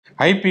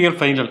IPL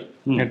final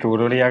நேற்று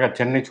ஒரு வழியாக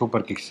சென்னை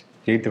சூப்பர் கிங்ஸ்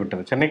ஜெயித்து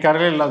விட்டது.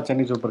 சென்னைக்காரர்களே இல்லாத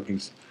சென்னை சூப்பர்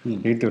கிங்ஸ்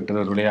ஜெயித்து விட்டது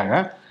ஒரு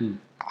வழியாக.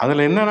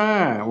 அதில் என்னன்னா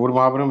ஒரு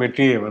மாபெரும்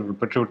வெற்றியை அவர்கள்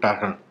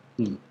பெற்றுவிட்டார்கள்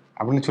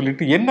அப்படின்னு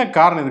சொல்லிட்டு, என்ன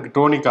காரணம் இதுக்கு?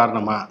 டோனி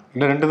காரணமா,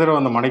 இல்லை 2 தடவை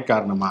அந்த மழை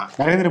காரணமா,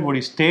 நரேந்திர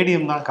மோடி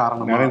ஸ்டேடியம் தான்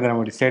காரணம், நரேந்திர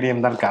மோடி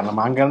ஸ்டேடியம் தான்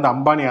காரணமா, அங்கேருந்து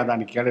அம்பானி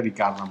அதானி கேலரி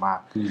காரணமா,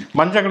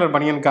 மஞ்சள் கலர்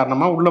பனியன்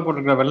காரணமா, உள்ள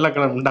போட்டுருக்கிற வெள்ளை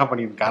கலர் முண்டா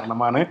பனியன்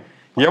காரணமானு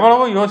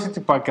எவ்வளவோ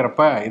யோசிச்சு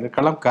பார்க்குறப்ப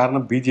இதுக்கெல்லாம்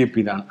காரணம்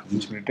பிஜேபி தான்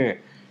அப்படின்னு சொல்லிட்டு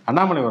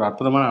அண்ணாமலை ஒரு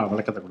அற்புதமான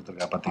விளக்கத்தை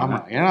கொடுத்துருக்காரு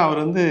பார்த்தீங்கன்னா. ஏன்னா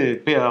அவர் வந்து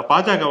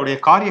பாஜகவுடைய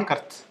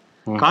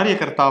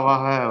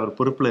காரியகர்த்தாவாக அவர்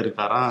பொறுப்புல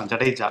இருக்காராம்.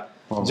 ஜடேஜா,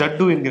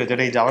 ஜட்டு என்கிற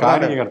ஜடேஜா அவர்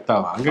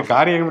காரியகர்த்தாவா? அங்க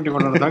காரிய கமிட்டி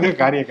கொண்டு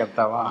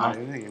காரியகர்த்தாவா?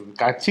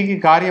 கட்சிக்கு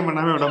காரியம்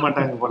பண்ணாம விட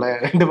மாட்டாங்க போல,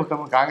 2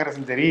 பக்கமும்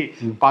காங்கிரஸும் சரி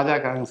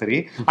பாஜகவும் சரி.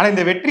 ஆனா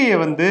இந்த வெற்றியை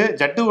வந்து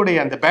ஜட்டுவுடைய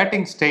அந்த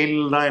பேட்டிங் ஸ்டைல்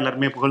தான்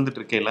எல்லாருமே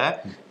புகழ்ந்துட்டு இருக்கையில,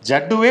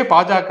 ஜட்டுவே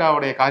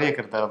பாஜகவுடைய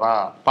காரியகர்த்தா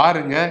தான்.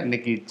 பாருங்க,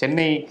 இன்னைக்கு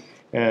சென்னை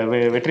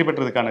வெற்றி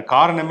பெற்றதுக்கான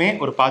காரணமே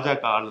ஒரு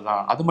பாஜக ஆளு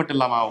தான். அது மட்டும்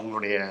இல்லாம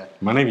அவங்களுடைய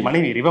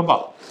மனைவி ரிவபா,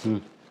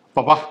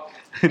 பாப்பா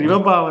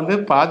ரிவபா வந்து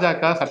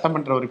பாஜக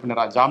சட்டமன்ற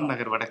உறுப்பினரா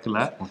ஜாம்நகர் வடக்குல.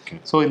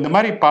 ஸோ இந்த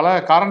மாதிரி பல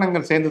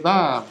காரணங்கள்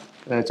சேர்ந்துதான்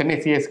சென்னை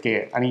சிஎஸ்கே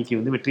அணிக்கு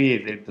வந்து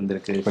வெற்றியை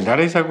தந்திருக்கு. இப்போ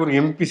ஜடேஜாக்கு ஒரு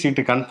எம்பி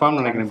சீட்டு கன்ஃபார்ம்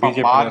நினைக்கிறேன்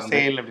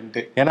பிஜேபி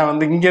அப்படின்ட்டு. ஏன்னா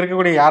வந்து இங்க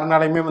இருக்கக்கூடிய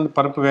யாருனாலையுமே வந்து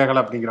பருப்பு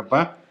வேகலை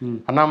அப்படிங்கிறப்ப,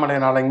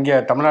 அண்ணாமலையினால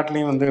இங்க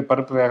தமிழ்நாட்டிலையும் வந்து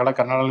பருப்பு வேகலை,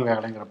 கர்நாடகாவில்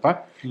வேகலைங்கிறப்ப,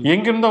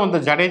 எங்கிருந்தோ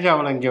வந்து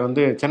ஜடேஜாவில் இங்க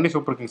வந்து சென்னை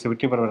சூப்பர் கிங்ஸ்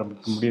வெற்றி பெற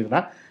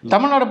முடியுதுன்னா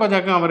தமிழ்நாடு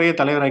பாஜக அவரையே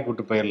தலைவராக்கி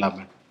விட்டு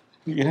போயிடலாமே.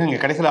 ஏன்னா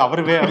கடைசியில் அவர்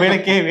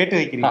வேலைக்கே வேட்டு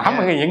வைக்கிறீங்க.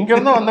 ஆமாங்க,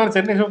 எங்கிருந்தோ வந்தவர்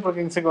சென்னை சூப்பர்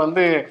கிங்ஸுக்கு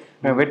வந்து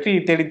வெற்றி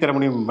தேடித்தர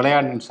முடியும்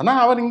விளையாடுன்னு சொன்னா,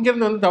 அவர்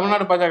இங்கிருந்து வந்து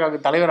தமிழ்நாடு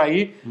பாஜகவுக்கு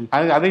தலைவராகி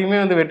அதையுமே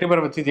வந்து வெற்றி பெற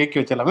வச்சு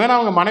ஜெயிக்க வச்சிடலாம். வேணா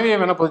அவங்க மனைவியை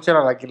வேணா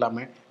பொதுச்செயலாளர்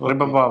ஆக்கிடலாமே,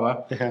 ரிபப்பாவை.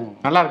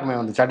 நல்லா இருக்குமே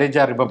வந்து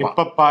ஜடேஜா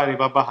ரிபப்பா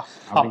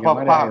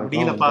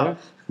முடியலப்பா.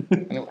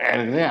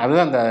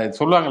 அதுதான் அந்த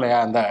சொல்லுவாங்க இல்லையா,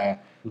 அந்த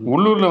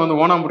உள்ளூர்ல வந்து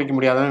ஓணாம் பிடிக்க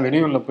முடியாதவன்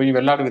வெளியூர்ல போய்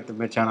வெள்ளாடு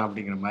வித்து மேய்ச்சானா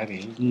அப்படிங்கிற மாதிரி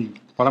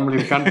பழமொழி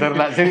இருக்கான்னு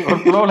தெரியல. சரி, ஒரு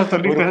புலவுல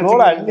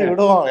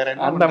சொல்லிட்டு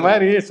அந்த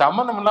மாதிரி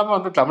சம்மந்தம் இல்லாம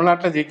வந்து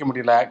தமிழ்நாட்டுல ஜெயிக்க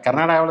முடியல.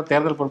 கர்நாடகாவில்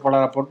தேர்தல்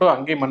பொறுப்பாளரை போட்டு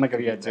அங்கேயும் மண்ணை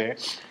கவியாச்சு.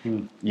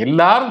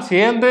 எல்லாரும்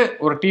சேர்ந்து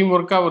ஒரு டீம்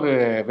ஒர்க்கா ஒரு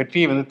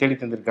வெற்றியை வந்து தேடி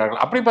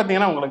தந்திருக்கார்கள். அப்படி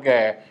பாத்தீங்கன்னா உங்களுக்கு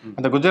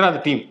அந்த குஜராத்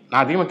டீம்,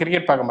 நான் அதிகமா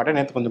கிரிக்கெட் பார்க்க மாட்டேன்,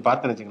 நேற்று கொஞ்சம்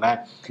பார்த்துன்னு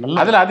வச்சுங்களேன்,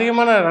 அதுல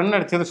அதிகமான ரன்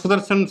அடிச்சது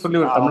சுதர்சன்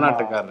சொல்லி ஒரு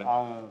தமிழ்நாட்டுக்காரர்,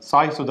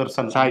 Sai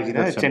Sudarshan.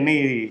 Chennai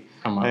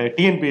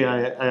DNB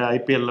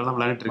IPL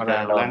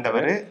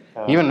விளையாண்டவர்.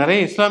 Even நிறைய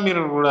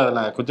இஸ்லாமியர்கள் கூட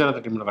அதுல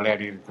குஜராத் டீம்ல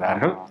விளையாடி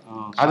இருக்கிறார்கள்.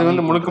 அது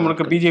வந்து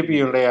முழுக்க பிஜேபி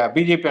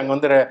அங்க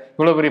வந்து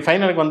இவ்வளவு பெரிய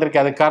ஃபைனலுக்கு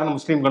வந்திருக்கு, அதுக்கு காரணம்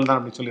முஸ்லீம்கள் தான்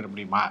அப்படின்னு சொல்லிட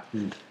முடியுமா?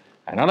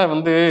 அதனால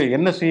வந்து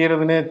என்ன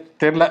செய்யறதுன்னு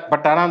தெரியல.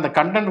 பட் ஆனா அந்த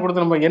கண்டென்ட்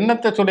கொடுத்து நம்ம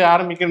என்னத்தை சொல்லி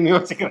ஆரம்பிக்கணும்னு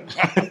யோசிக்கிறேன்.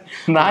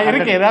 நான்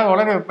இருக்க ஏதாவது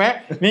உலக வைப்பேன்,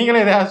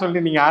 நீங்களும் ஏதாவது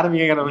சொல்லி நீங்க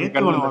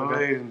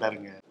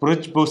ஆரம்பிக்கிறாருங்க.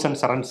 புருஜ்பூஷன்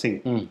சரண் சிங்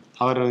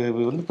அவர்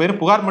வந்து பெரும்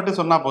புகார் மட்டும்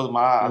சொன்னா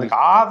போதுமா, அதுக்கு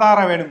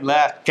ஆதாரம் வேணும்ல,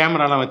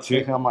 கேமராலாம் வச்சு.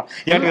 ஆமா,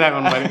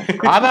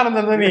 ஆதாரம்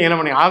தான். நீங்க என்ன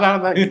பண்ணி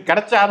ஆதாரம் தான்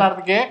கிடைச்ச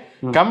ஆதாரத்துக்கே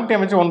கமிட்டி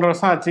அமைச்சு 1.5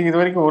 வருஷம் ஆச்சு. இது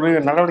வரைக்கும் ஒரு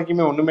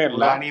நடவடிக்கையுமே ஒண்ணுமே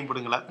இல்லை. அணியும்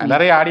பிடுங்களா,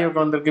 நிறைய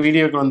ஆடியோக்கள் வந்திருக்கு,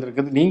 வீடியோக்கள்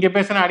வந்திருக்கு, நீங்க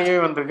பேசின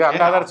ஆடியோவே வந்திருக்கு.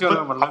 அந்த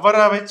ஆதாரம்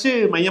அவரை வச்சு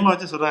மையமா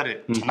வச்சு சொல்றாரு,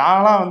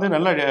 நான்லாம் வந்து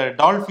நல்ல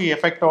டால்பி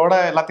எஃபெக்டோட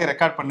எல்லாத்தையும்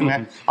ரெக்கார்ட்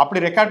பண்ணுவேன்,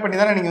 அப்படி ரெக்கார்ட்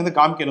பண்ணி தானே நீங்க வந்து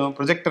காமிக்கணும்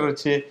ப்ரொஜெக்டர்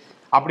வச்சு.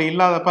 அப்படி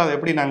இல்லாதப்ப அதை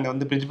எப்படி நாங்கள்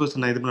வந்து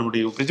பிரிஜ்பூஷன் இது பண்ண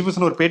முடியும்?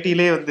 பிரிஜ்பூஷன் ஒரு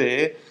பேட்டியிலே வந்து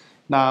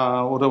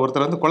நான்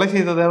ஒருத்தர் வந்து கொலை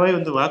செய்ததாவே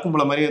வந்து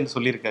வாக்குமூலம் மாதிரி வந்து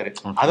சொல்லியிருக்காரு.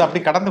 அது அப்படி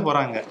கடந்து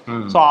போறாங்க.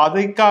 ஸோ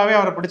அதுக்காகவே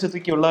அவரை பிடிச்ச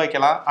தூக்கி உள்ள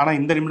வைக்கலாம். ஆனா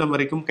இந்த நிமிடம்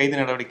வரைக்கும்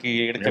கைது நடவடிக்கை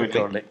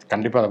எடுக்கவில்லை.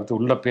 கண்டிப்பா அதை பத்தி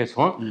உள்ள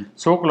பேசுவோம்.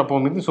 ஷோக்குள்ள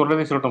போகும்போது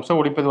சொல்றதை சொல்லட்டும்.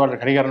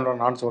 ஒளிப்பதிவாளர் கடிகாரனோட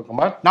நான்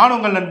சிவகுமார், நான்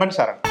உங்கள் நண்பன்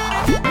சரண்.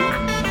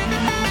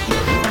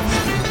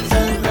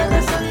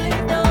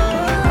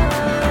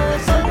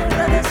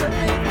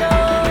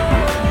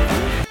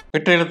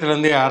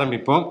 வெற்றிடத்திலிருந்தே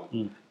ஆரம்பிப்போம்.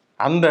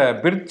 அந்த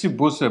பிரிட்ஜ்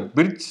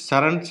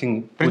சரண் சிங்,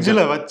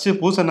 பிரிட்ஜில் வச்சு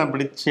பூசண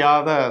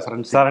பிடிச்சாத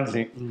சரண்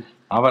சிங்,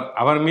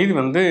 அவர் மீது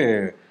வந்து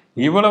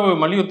இவ்வளவு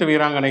மல்யுத்த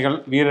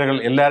வீரர்கள்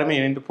எல்லாருமே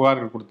இணைந்து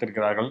புகார்கள்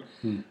கொடுத்திருக்கிறார்கள்.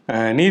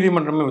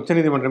 நீதிமன்றமே, உச்ச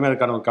நீதிமன்றமே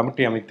அதுக்கான ஒரு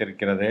கமிட்டி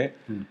அமைத்திருக்கிறது.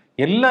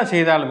 எல்லாம்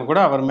செய்தாலும் கூட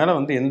அவர் மேல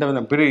வந்து எந்த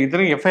விதம்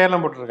இதுலையும்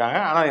எஃப்ஐஆர்லாம் போட்டிருக்காங்க.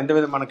 ஆனால் எந்த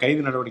விதமான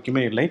கைது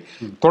நடவடிக்கையுமே இல்லை.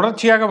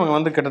 தொடர்ச்சியாக அவங்க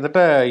வந்து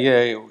கிட்டத்தட்ட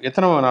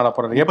எத்தனை நாளாக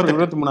போராட்டம், ஏப்ரல்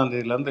 23ஆம்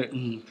தேதியிலேருந்து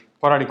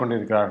போராடி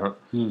கொண்டிருக்கிறார்கள்.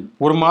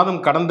 1 மாதம்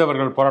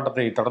கடந்தவர்கள்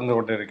போராட்டத்தை தொடர்ந்து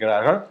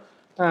கொண்டிருக்கிறார்கள்.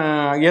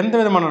 எந்த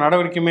விதமான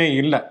நடவடிக்கையுமே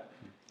இல்லை.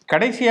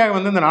 கடைசியாக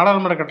வந்து இந்த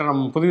நாடாளுமன்ற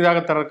கட்டணம்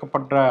புதிதாக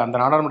திறக்கப்பட்ட அந்த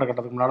நாடாளுமன்ற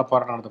கட்டணத்துக்கு முன்னால்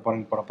போராட்டம் நடத்த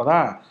போறப்ப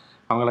தான்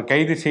அவங்களை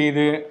கைது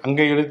செய்து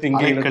அங்கே இழுத்து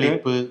இங்கே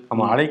இழுத்து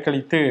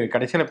அலைக்கழித்து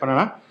கடைசியில் இப்போ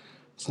என்னன்னா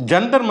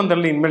ஜந்தர்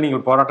மந்தரில் இனிமேல்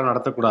நீங்கள் போராட்டம்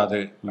நடத்தக்கூடாது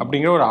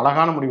அப்படிங்கிற ஒரு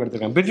அழகான முடிவு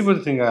எடுத்திருக்காங்க.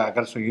 பிரிஜ்பூஷன்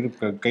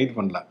சிங் கைது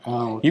பண்ணல,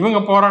 இவங்க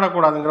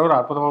போராடக்கூடாதுங்கிற ஒரு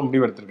அற்புதமான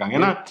முடிவு எடுத்திருக்காங்க.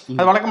 ஏன்னா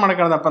அது வழக்கம்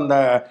நடக்கிறது. அப்போ அந்த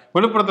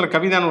விழுப்புரத்தில்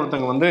கவிதான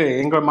ஒருத்தவங்க வந்து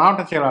எங்கள்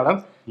மாவட்ட செயலாளர்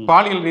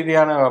பாலியல்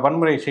ரீதியான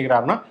வன்முறை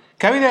செய்கிறாருன்னா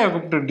கவிதையை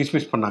கூப்பிட்டு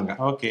டிஸ்மிஸ் பண்ணாங்க.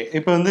 ஓகே,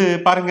 இப்போ வந்து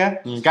பாருங்க,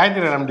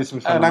 காயத்ரி ராம்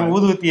டிஸ்மிஸ் நாங்க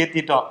ஊதுபத்தி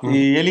ஏத்திட்டோம்,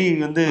 எலி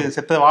வந்து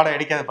செத்த வாடை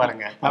அடிக்காத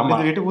பாருங்க அப்படின்னு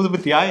சொல்லிட்டு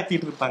ஊதுபத்தியா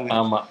ஏத்திட்டு இருப்பாங்க.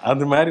 ஆமா,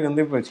 அது மாதிரி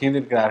வந்து இப்ப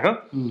செய்திருக்கிறார்கள்.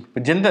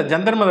 இப்ப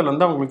ஜந்தர் மந்தர்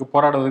வந்து அவங்களுக்கு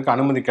போராடுவதற்கு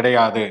அனுமதி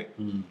கிடையாது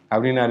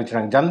அப்படின்னு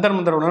அறிவிச்சாங்க. ஜந்தர்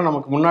மந்தர்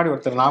நமக்கு முன்னாடி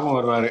ஒருத்தர் ஞாபகம்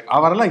வருவாரு,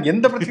 அவரெல்லாம்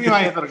எந்த பிரச்சனையும்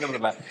வாங்கி இருக்கிறது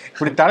இல்லை.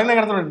 இப்படி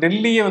தலைநகரத்தோட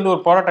டெல்லியே வந்து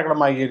ஒரு போராட்ட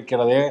களமாகி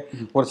இருக்கிறது.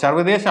 ஒரு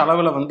சர்வதேச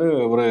அளவில் வந்து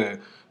ஒரு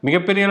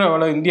மிகப்பெரிய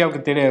அளவில்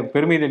இந்தியாவுக்கு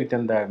பெருமை தேடி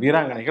தந்த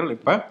வீராங்கனைகள்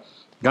இப்ப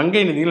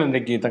கங்கை நதியில்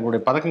இன்றைக்கு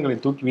தங்களுடைய பதக்கங்களை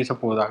தூக்கி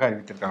வீசப்போவதாக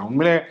அறிவித்திருக்காங்க.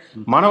 உண்மையிலே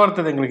மன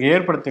வருத்தத்தை எங்களுக்கு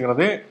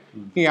ஏற்படுத்துகிறது.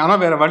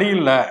 ஆனால் வேற வழி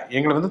இல்லை,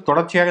 எங்களை வந்து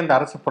தொடர்ச்சியாக இந்த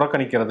அரசு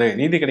புறக்கணிக்கிறது,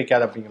 நீதி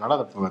கிடைக்காது அப்படிங்கிறனால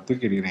அதை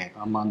தூக்கி எறிகிறேன்.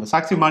 ஆமா, அந்த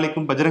சாக்சி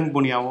மாலிக்கும் பஜ்ரங்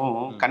பூனியாவும்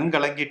கண்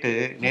கலங்கிட்டு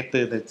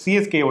நேற்று இந்த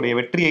சிஎஸ்கே உடைய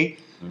வெற்றியை,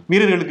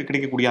 வீரர்களுக்கு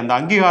கிடைக்கக்கூடிய அந்த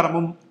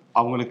அங்கீகாரமும்,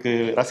 அவங்களுக்கு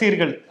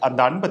ரசிகர்கள்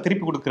அந்த அன்பை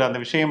திருப்பி கொடுக்குற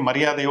அந்த விஷயம்,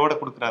 மரியாதையோட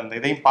கொடுக்குற அந்த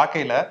இதையும்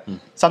பார்க்கையில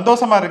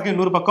சந்தோஷமா இருக்கு.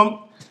 இன்னொரு பக்கம்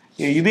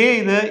இது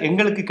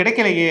எங்களுக்கு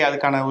கிடைக்கலையே,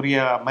 அதுக்கான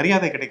உரிய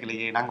மரியாதை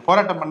கிடைக்கலையே, நாங்கள்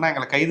போராட்டம் பண்ணா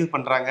எங்களை கைது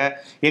பண்றாங்க,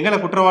 எங்களை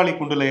குற்றவாளி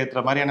குண்டுல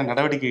ஏற்றுற மாதிரியான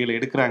நடவடிக்கைகளை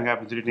எடுக்கிறாங்க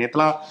அப்படின்னு சொல்லிட்டு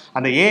நேற்றுலாம்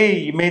அந்த ஏஐ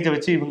இமேஜை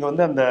வச்சு இவங்க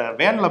வந்து அந்த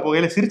வேன்ல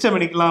போகையில சிரிச்ச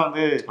மணிக்கெல்லாம்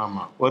வந்து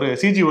ஒரு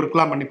சிஜி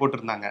ஒர்க்லாம் பண்ணி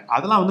போட்டிருந்தாங்க.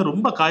 அதெல்லாம் வந்து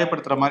ரொம்ப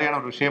காயப்படுத்துற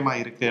மாதிரியான ஒரு விஷயமா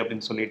இருக்கு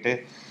அப்படின்னு சொல்லிட்டு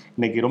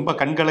இன்னைக்கு ரொம்ப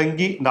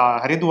கண்கலங்கி இந்த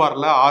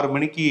ஹரித்வார்ல 6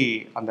 மணிக்கு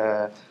அந்த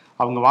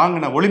அவங்க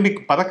வாங்கின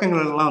ஒலிம்பிக்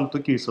பதக்கங்கள் எல்லாம்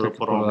தூக்கி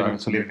போறோம்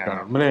அப்படின்னு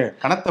சொல்லியிருக்காங்க.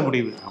 கனத்த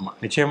முடிவு. ஆமா,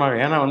 நிச்சயமாக.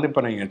 ஏன்னா வந்து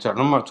இப்ப நீங்க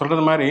நம்ம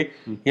சொல்றது மாதிரி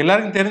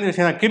எல்லாருக்கும் தெரிஞ்ச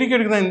விஷயம் தான்,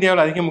 கிரிக்கெட்டுக்கு தான்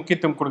இந்தியாவில் அதிக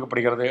முக்கியத்துவம்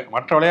கொடுக்கப்படுகிறது,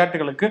 மற்ற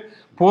விளையாட்டுகளுக்கு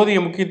போதிய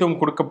முக்கியத்துவம்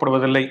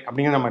கொடுக்கப்படுவதில்லை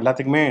அப்படிங்கிறது நம்ம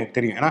எல்லாத்துக்குமே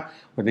தெரியும். ஏன்னா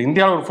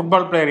இந்தியாவில் ஒரு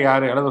ஃபுட்பால் பிளேயர்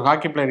யாரு அல்லது ஒரு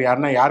ஹாக்கி பிளேயர்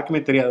யாருன்னா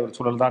யாருக்குமே தெரியாத ஒரு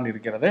சூழல் தான்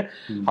இருக்கிறது.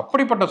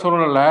 அப்படிப்பட்ட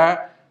சூழலில்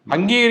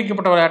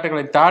அங்கீகரிக்கப்பட்ட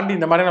விளையாட்டுகளை தாண்டி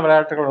இந்த மாதிரியான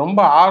விளையாட்டுகள் ரொம்ப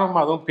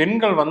ஆர்வமாக, அதுவும்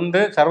பெண்கள் வந்து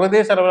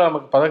சர்வதேச அளவில்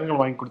நமக்கு பதக்கங்கள்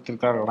வாங்கி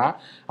கொடுத்துருக்காங்கன்னா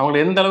அவங்களை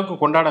எந்த அளவுக்கு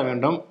கொண்டாட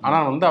வேண்டும்.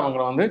 ஆனால் வந்து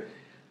அவங்களை வந்து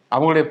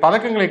அவங்களுடைய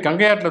பதக்கங்களை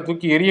கங்கையாற்றில்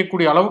தூக்கி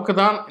எரியக்கூடிய அளவுக்கு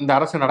தான் இந்த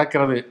அரசு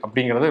நடக்கிறது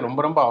அப்படிங்கிறது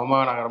ரொம்ப ரொம்ப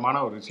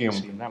அவமானகரமான ஒரு விஷயம்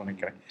அப்படின்னு தான்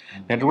நினைக்கிறேன்.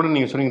 நேற்று கூட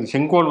நீங்கள் சொன்னீங்க, இந்த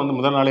செங்கோல் வந்து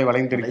முதல் நாளே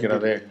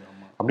வளைந்திருக்கிறது,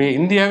 அப்படியே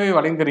இந்தியாவே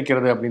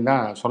வளைந்திருக்கிறது அப்படின்னு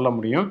தான் சொல்ல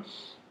முடியும்.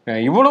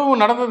 இவ்வளவு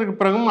நடந்ததுக்கு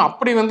பிறகும்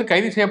அப்படி வந்து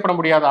கைது செய்யப்பட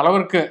முடியாத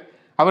அளவிற்கு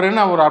அவர்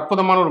என்ன ஒரு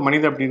அற்புதமான ஒரு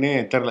மனிதர் அப்படின்னு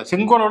தெரியல.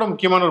 செங்கோலோட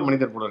முக்கியமான ஒரு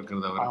மனிதர் போல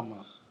இருக்கிறது அவர். ஆமா,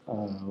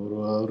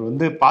 அவர்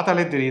வந்து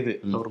பார்த்தாலே தெரியுது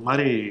ஒரு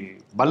மாதிரி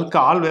பல்கா,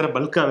 ஆள் வேற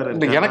பல்கா வேற.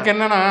 எனக்கு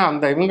என்னன்னா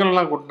அந்த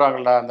இவங்கெல்லாம்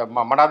கூப்பிட்டாங்கல்ல, அந்த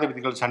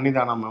மடாதிபதிகள்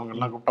சன்னிதானம்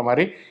அவங்கெல்லாம் கூப்பிட்ட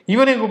மாதிரி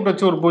இவரையும் கூப்பிட்டு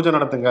வச்சு ஒரு பூஜை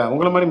நடத்துங்க.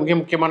 உங்களை மாதிரி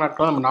முக்கியமான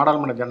நாட்கள் நம்ம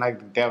நாடாளுமன்ற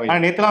ஜனநாயகத்துக்கு தேவை.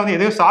 நேற்றுலாம் வந்து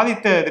எதையோ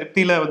சாதித்த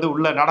திருப்தியில வந்து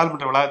உள்ள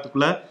நாடாளுமன்ற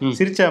வளாகத்துக்குள்ள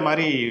சிரிச்ச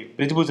மாதிரி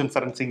பிரிஜ்பூஷன்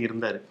சரண் சிங்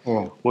இருந்தாரு.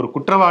 ஒரு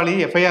குற்றவாளி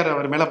எஃப்ஐஆர்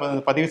அவர் மேல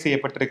பதிவு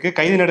செய்யப்பட்டிருக்கு,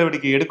 கைது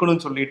நடவடிக்கை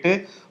எடுக்கணும்னு சொல்லிட்டு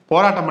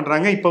போராட்டம்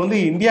பண்றாங்க. இப்ப வந்து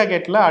இந்தியா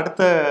கேட்ல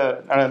அடுத்த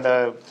அந்த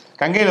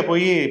கங்கையில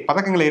போய்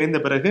பதக்கங்களை எறிந்த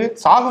பிறகு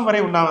சாகும் வரை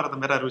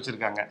உண்ணாவிரதம் வேற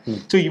அறிவிச்சிருக்காங்க.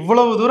 ஸோ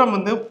இவ்வளவு தூரம்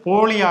வந்து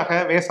போலியாக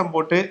வேஷம்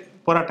போட்டு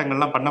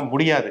போராட்டங்கள்லாம் பண்ண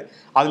முடியாது.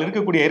 அதில்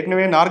இருக்கக்கூடிய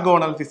ஏற்கனவே நார்கோ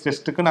அனாலிசிஸ்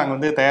டெஸ்ட்டுக்கு நாங்கள்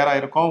வந்து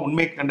தயாராக இருக்கோம்,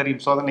 உண்மை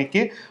கண்டறியும்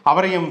சோதனைக்கு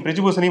அவரையும்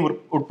பிரிஜ்பூஷனையும்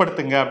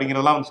உட்படுத்துங்க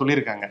அப்படிங்கிறதெல்லாம் வந்து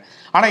சொல்லியிருக்காங்க.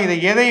 ஆனால் இதை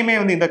எதையுமே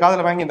வந்து இந்த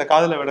காதில் வாங்கி இந்த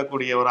காதில்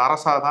விடக்கூடிய ஒரு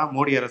அரசாக தான்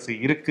மோடி அரசு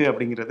இருக்கு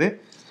அப்படிங்கிறது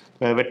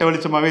வெட்ட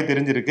வெளிச்சமாகவே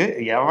தெரிஞ்சிருக்கு.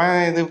 எவன்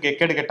இது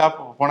கேடு கெட்டா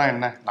போனா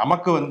என்ன,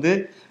 நமக்கு வந்து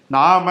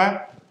நாம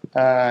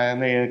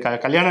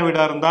கல்யாண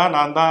வீடா இருந்தா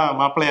நான் தான்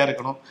மாப்பிள்ளையா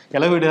இருக்கணும்,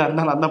 இள வீடா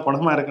இருந்தா நான் தான்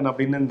பணமா இருக்கணும்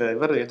அப்படின்னு இந்த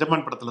இவர்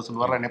எஜமான் படத்துல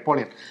சொல்லுவார்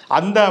நெப்போலியன்.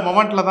 அந்த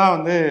மொமெண்ட்ல தான்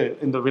வந்து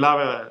இந்த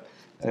விழாவை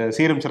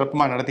சீரும்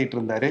சிறப்புமா நடத்திட்டு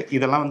இருந்தாரு.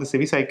 இதெல்லாம் வந்து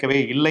செவிசாய்க்கவே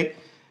இல்லை.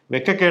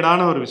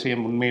 வெக்கக்கேடான ஒரு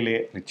விஷயம்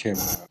உண்மையிலேயே.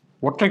 நிச்சயம்.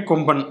 ஒற்றை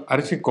கொம்பன்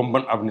அரிசி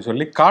கொம்பன் அப்படின்னு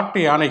சொல்லி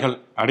காட்டு யானைகள்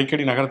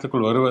அடிக்கடி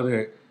நகரத்துக்குள் வருவது,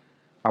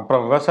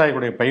 அப்புறம்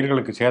விவசாயிகளுடைய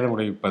பயிர்களுக்கு சேதம்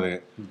விளைவிப்பது,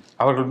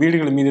 அவர்கள்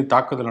வீடுகள் மீது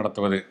தாக்குதல்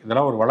நடத்துவது,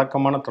 இதெல்லாம் ஒரு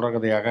வழக்கமான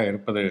தொடர்கதையாக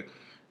இருப்பது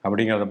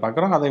அப்படிங்கிறத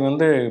பார்க்குறோம். அதை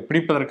வந்து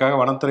பிடிப்பதற்காக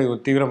வனத்துறை ஒரு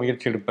தீவிர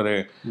முயற்சி எடுப்பது,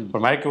 இப்போ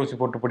மயக்க ஊசி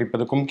போட்டு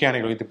பிடிப்பது, கும்கி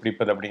யானைகள் வைத்து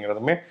பிடிப்பது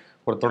அப்படிங்கிறதுமே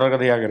ஒரு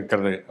தொடர்கதையாக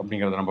இருக்கிறது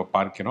அப்படிங்கிறத நம்ம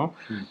பார்க்கிறோம்.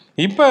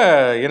 இப்போ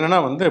என்னன்னா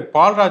வந்து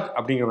பால்ராஜ்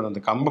அப்படிங்கிற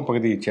அந்த கம்பம்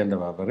பகுதியை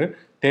சேர்ந்தவர்,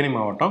 தேனி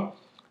மாவட்டம்,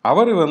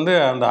 அவர் வந்து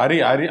அந்த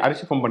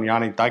அரிசி கொம்பன்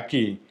யானை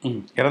தாக்கி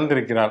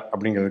இறந்திருக்கிறார்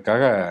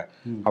அப்படிங்கிறதுக்காக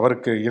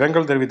அவருக்கு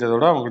இரங்கல்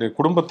தெரிவித்ததோடு அவங்களுடைய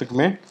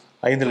குடும்பத்துக்குமே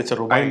 5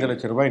 லட்சம்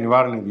ரூபாய்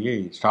நிவாரண நிதியை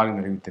ஸ்டாலின்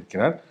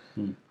அறிவித்திருக்கிறார்.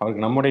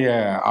 அவருக்கு நம்முடைய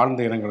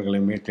ஆழ்ந்த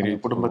இரங்கல்களையுமே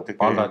தெரியும் குடும்பத்துக்கு,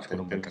 பால்ராஜ்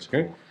குடும்பத்திற்கு.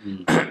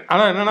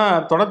 ஆனால் என்னன்னா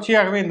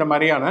தொடர்ச்சியாகவே இந்த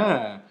மாதிரியான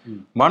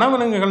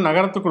வனவிலங்குகள்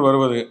நகரத்துக்குள்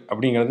வருவது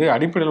அப்படிங்கிறது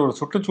அடிப்படையில் ஒரு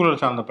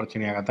சுற்றுச்சூழல் சார்ந்த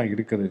பிரச்சனையாகத்தான்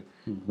இருக்குது.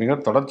 மிக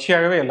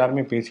தொடர்ச்சியாகவே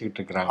எல்லாருமே பேசிக்கிட்டு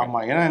இருக்கிறாங்க.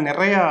 ஆமா, ஏன்னா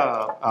நிறைய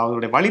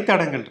அவருடைய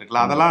வழித்தடங்கள்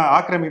இருக்குல்ல, அதெல்லாம்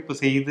ஆக்கிரமிப்பு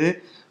செய்து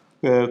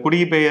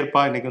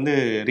குடிபெயர்ப்பா இன்னைக்கு வந்து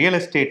ரியல்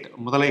எஸ்டேட்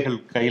முதலைகள்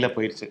கையில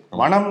போயிடுச்சு.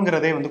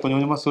 வனம்ங்கிறதே வந்து கொஞ்சம்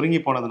கொஞ்சமா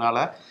சுருங்கி போனதுனால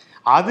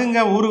அதுங்க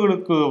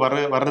ஊர்களுக்கு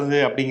வர்றது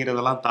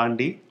அப்படிங்கிறதெல்லாம்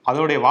தாண்டி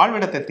அதோடைய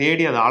வாழ்விடத்தை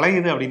தேடி அது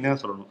அலையுது அப்படின்னு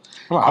தான் சொல்லணும்.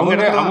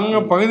 அவங்க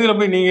பகுதியில்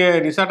போய் நீங்க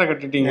ரிசார்ட்டை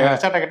கட்டிட்டீங்க,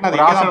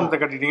 ஆசிரமத்தை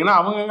கட்டிட்டீங்கன்னா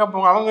அவங்க எங்க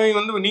அவங்க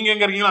வந்து நீங்க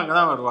எங்க இருக்கீங்களோ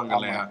அங்கதான் வருவாங்க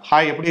இல்லையா?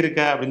 ஹாய் எப்படி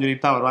இருக்க அப்படின்னு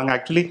சொல்லிட்டு தான் வருவாங்க.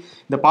 ஆக்சுவலி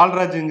இந்த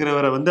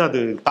பால்ராஜுங்கிறவரை வந்து அது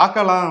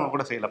தாக்கலாம்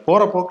கூட செய்யல,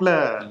 போற போக்குல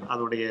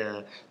அதோடைய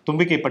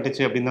தும்பிக்கை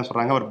பட்டுச்சு அப்படின்னு தான்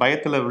சொல்றாங்க. அவர்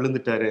பயத்துல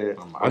விழுந்துட்டாரு,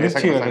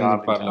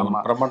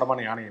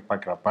 பிரம்மாண்டமான யானையை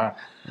பாக்குறப்ப.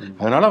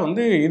 அதனால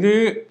வந்து இது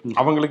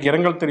அவங்களுக்கு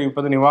இரங்கல்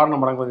தெரிவிப்பது,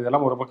 நிவாரணம் வழங்குவது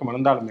இதெல்லாம் ஒரு பக்கம்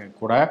இருந்தாலுமே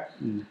கூட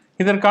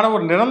இதற்கான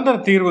ஒரு நிரந்தர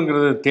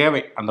தீர்வுங்கிறது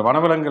தேவை. அந்த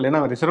வனவிலங்குகள்,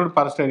 ஏன்னா ரிசர்வ்டு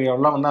ஃபாரஸ்ட்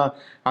ஏரியாவெல்லாம் வந்து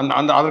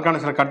அந்த அதற்கான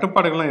சில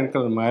கட்டுப்பாடுகள்லாம்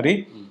இருக்கிறது மாதிரி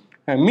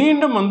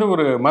மீண்டும் வந்து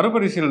ஒரு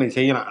மறுபரிசீலனை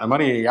செய்யலாம். அது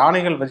மாதிரி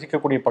யானைகள்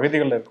வசிக்கக்கூடிய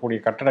பகுதிகளில் இருக்கக்கூடிய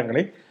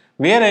கட்டடங்களை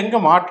வேற எங்கே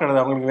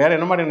மாற்றுறது, அவங்களுக்கு வேற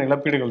என்ன மாதிரியான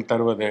இழப்பீடுகள்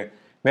தருவது,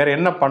 வேற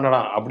என்ன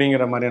பண்ணலாம்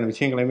அப்படிங்கிற மாதிரியான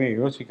விஷயங்களையுமே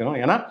யோசிக்கணும்.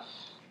 ஏன்னா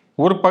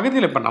ஒரு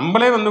பகுதியில் இப்போ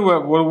நம்மளே வந்து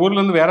ஒரு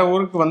ஊர்லேருந்து வேற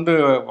ஊருக்கு வந்து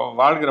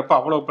வாழ்கிறப்ப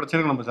அவ்வளோ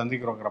பிரச்சனைகள் நம்ம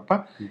சந்திக்கிறோங்கிறப்ப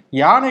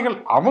யானைகள்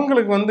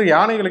அவங்களுக்கு வந்து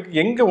யானைகளுக்கு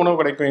எங்கே உணவு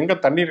கிடைக்கும், எங்கே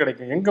தண்ணீர்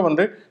கிடைக்கும், எங்கே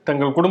வந்து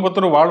தங்கள்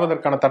குடும்பத்தோடு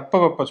வாழ்வதற்கான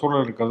தட்பவெப்ப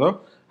சூழல் இருக்கிறதோ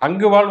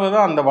அங்கு வாழ்வதோ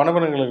அந்த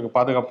வனவிலங்குகளுக்கு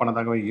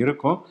பாதுகாப்பானதாகவே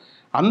இருக்கும்.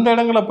 அந்த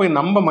இடங்களை போய்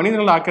நம்ம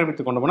மனிதர்களை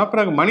ஆக்கிரமித்து கொண்டு போனால்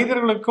பிறகு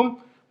மனிதர்களுக்கும்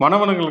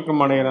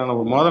வனவிலங்குகளுக்கும் இடையிலான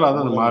ஒரு மோதலாக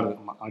தான் அது மாறுது.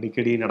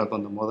 அடிக்கடி நடக்கும்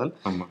அந்த மோதல்.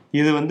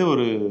 இது வந்து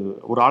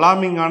ஒரு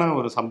அலார்மிங்கான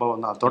ஒரு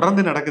சம்பவம் தான்,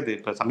 தொடர்ந்து நடக்குது.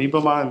 இப்போ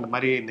சமீபமாக இந்த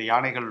மாதிரி இந்த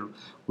யானைகள்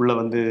உள்ள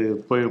வந்து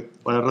போய்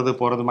வர்றது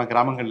போகிறதுமா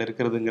கிராமங்களில்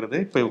இருக்கிறதுங்கிறது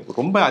இப்போ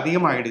ரொம்ப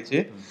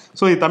அதிகமாகிடுச்சு.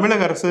 ஸோ இது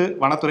தமிழக அரசு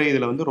வனத்துறை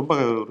இதில் வந்து ரொம்ப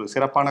ஒரு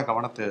சிறப்பான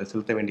கவனத்தை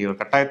செலுத்த வேண்டிய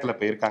ஒரு கட்டாயத்தில்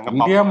போயிருக்காங்க.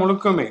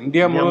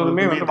 இந்தியா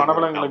முழுவதுமே வந்து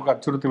வனவிலங்குகளுக்கு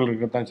அச்சுறுத்தல்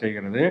இருக்கத்தான்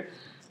செய்கிறது.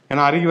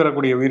 ஏன்னா அருகி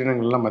வரக்கூடிய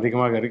உயிரினங்கள்லாம்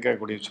அதிகமாக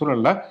இருக்கக்கூடிய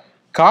சூழலில்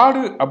காடு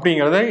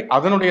அப்படிங்கிறதை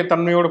அதனுடைய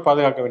தன்மையோடு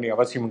பாதுகாக்க வேண்டிய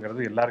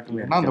அவசியம்ங்கிறது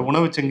எல்லாருக்குமே. ஏன்னா அந்த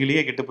உணவு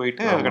சங்கிலியே கெட்டு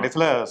போயிட்டு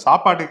கடைசியில்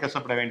சாப்பாட்டுக்கு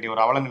கஷ்டப்பட வேண்டிய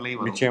ஒரு அவலநிலை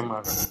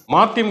நிச்சயமாக.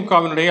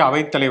 மதிமுகவினுடைய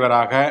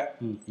அவைத்தலைவராக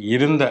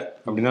இருந்த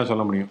அப்படின்னு தான்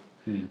சொல்ல முடியும்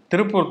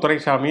திருப்பூர்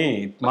துரைசாமி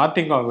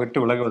மதிமுக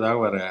விட்டு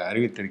விலகுவதாக அவர்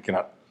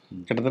அறிவித்திருக்கிறார்.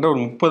 கிட்டத்தட்ட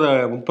ஒரு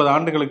 30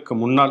 ஆண்டுகளுக்கு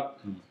முன்னால்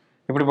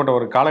இப்படிப்பட்ட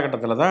ஒரு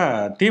காலகட்டத்தில் தான்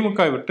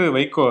திமுக விட்டு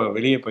வைகோ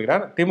வெளியே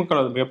போகிறார்.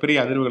 திமுக மிகப்பெரிய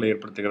அதிர்வுகளை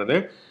ஏற்படுத்துகிறது.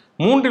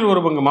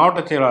 1/3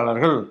 மாவட்ட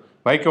செயலாளர்கள்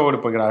வைகோவோடு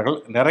போகிறார்கள்.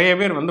 நிறைய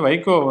பேர் வந்து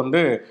வைகோ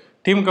வந்து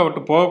திமுக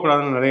விட்டு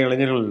போகக்கூடாதுன்னு நிறைய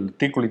இளைஞர்கள்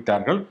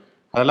தீக்குளித்தார்கள்.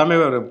 அதெல்லாமே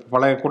ஒரு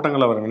பல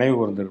கூட்டங்கள் அவர் நினைவு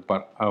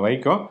கூர்ந்திருப்பார்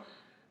வைகோ.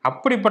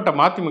 அப்படிப்பட்ட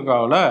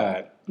மதிமுகவில்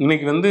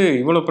இன்னைக்கு வந்து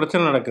இவ்வளோ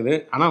பிரச்சனை நடக்குது.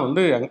 ஆனால்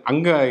வந்து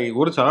அங்கே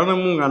ஒரு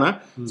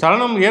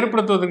சலனம்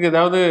ஏற்படுத்துவதற்கு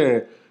ஏதாவது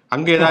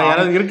அங்கே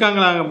யாராவது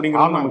இருக்காங்களா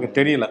அப்படிங்கிறது நமக்கு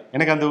தெரியல.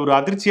 எனக்கு அந்த ஒரு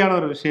அதிர்ச்சியான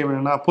ஒரு விஷயம்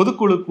என்னன்னா,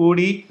 பொதுக்குழு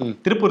கூடி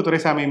திருப்பூர்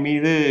துரைசாமி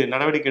மீது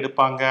நடவடிக்கை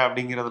எடுப்பாங்க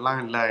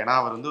அப்படிங்கிறதெல்லாம் இல்லை. ஏன்னா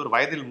அவர் வந்து ஒரு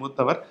வயதில்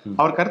மூத்தவர்,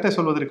 அவர் கருத்தை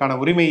சொல்வதற்கான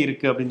உரிமை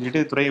இருக்கு அப்படின்னு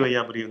சொல்லிட்டு துரை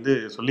வையாபுரி வந்து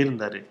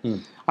சொல்லியிருந்தாரு.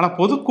 ஆனா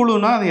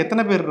பொதுக்குழுனா அது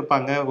எத்தனை பேர்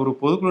இருப்பாங்க? ஒரு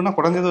பொதுக்குழுனா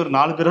குறைஞ்சது ஒரு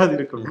 4 பேராது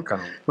இருக்கணும்.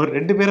 ஒரு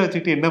 2 பேரை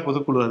வச்சுக்கிட்டு என்ன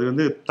பொதுக்குழு? அது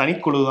வந்து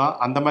தனிக்குழு தான்.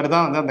 அந்த மாதிரி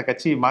தான் வந்து அந்த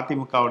கட்சி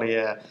மதிமுகவுடைய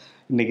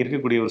இன்னைக்கு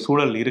இருக்கக்கூடிய ஒரு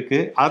சூழல் இருக்கு.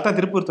 அதைத்தான்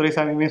திருப்பூர்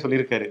துரைசாமியுமே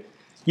சொல்லியிருக்காரு.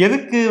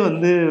 எதுக்கு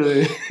வந்து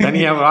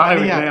தனியா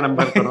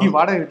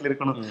வாடகை வீட்டுல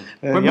இருக்கணும்,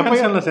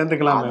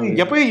 சேர்ந்துக்கலாம்,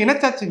 எப்பயோ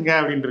இணைச்சாச்சுங்க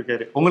அப்படின்னு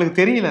இருக்காரு. உங்களுக்கு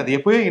தெரியல, அது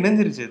எப்பயோ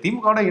இணைஞ்சிருச்சு,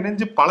 திமுக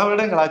இணைஞ்சு பல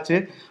வருடங்கள் ஆச்சு.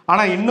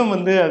 ஆனா இன்னும்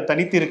வந்து அது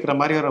தனித்து இருக்கிற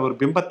மாதிரி ஒரு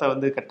பிம்பத்தை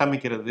வந்து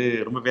கட்டமைக்கிறது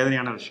ரொம்ப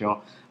வேதனையான விஷயம்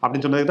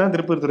அப்படின்னு சொன்னதுக்கு தான்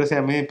திருப்பூர்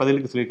துரைசாமி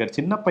பதிலுக்கு சொல்லியிருக்காரு.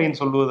 சின்ன பையன்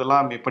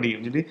சொல்லுவதெல்லாம் எப்படி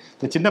சொல்லி,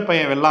 இந்த சின்ன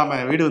பையன்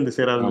வெல்லாம வீடு வந்து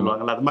சேராதுன்னு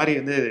சொல்லுவாங்கல்ல, அது மாதிரி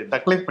வந்து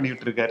டக்லைஃப்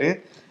பண்ணிட்டு இருக்காரு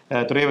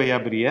துரை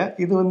வையாபுரிய.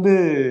 இது வந்து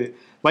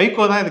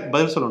வைகோ தான் இதுக்கு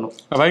பதில் சொல்லணும்.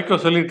 வைகோ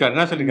சொல்லியிருக்காரு.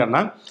 என்ன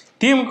சொல்லியிருக்காருன்னா,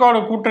 திமுகவோட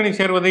கூட்டணி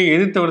சேர்வதை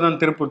எதிர்த்தவர் தான்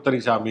திருப்பூர்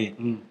துரைசாமி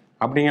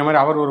அப்படிங்கிற மாதிரி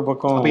அவர் ஒரு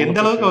பக்கம். எந்த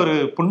அளவுக்கு அவர்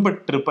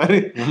புண்பட்டு இருப்பாரு.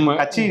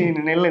 கட்சி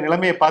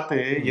நிலைமையை பார்த்து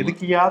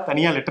எதுக்கியா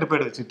தனியா லெட்டர்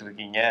பேட் வச்சுட்டு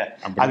இருக்கீங்க,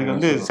 அதுக்கு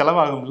வந்து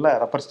செலவாகும் இல்ல,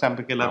 ரப்பர்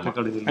ஸ்டாம்புக்கு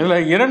எல்லாத்துக்கும். இதுல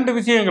 2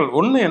 விஷயங்கள்.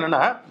 ஒண்ணு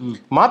என்னன்னா,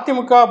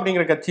 மதிமுக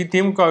அப்படிங்கிற கட்சி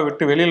திமுகவை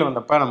விட்டு வெளியில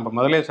வந்தப்ப நம்ம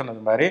முதலே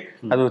சொன்னது மாதிரி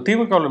அது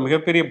திமுகவில்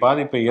மிகப்பெரிய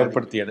பாதிப்பை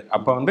ஏற்படுத்தியது.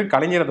 அப்ப வந்து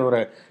கலைஞர் அது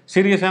ஒரு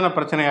சீரியஸான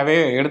பிரச்சனையாவே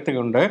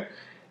எடுத்துக்கொண்டு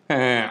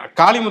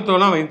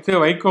காளிமுத்துவெல்லாம் வைத்து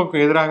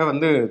வைகோக்கு எதிராக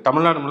வந்து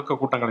தமிழ்நாடு முழுக்க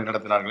கூட்டங்களை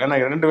நடத்தினார்கள். ஏன்னா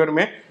 2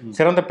 பேருமே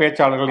சிறந்த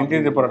பேச்சாளர்கள்,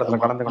 இந்திய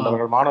போராட்டத்தில் கலந்து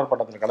கொண்டவர்கள், மாணவர்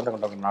போராட்டத்தில் கலந்து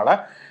கொண்டவர்களால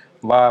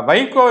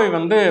வைகோவை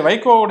வந்து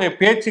வைகோவுடைய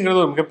பேச்சுங்கிறது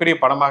ஒரு மிகப்பெரிய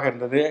படமாக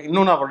இருந்தது.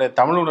 இன்னொன்று அவருடைய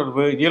தமிழ்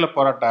உணர்வு, ஈழ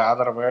போராட்ட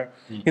ஆதரவு,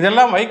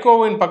 இதெல்லாம்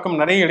வைகோவின் பக்கம்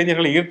நிறைய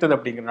இளைஞர்களை ஈர்த்தது.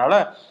 அப்படிங்கிறதுனால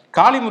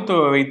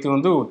காளிமுத்துவை வைத்து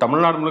வந்து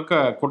தமிழ்நாடு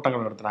முழுக்க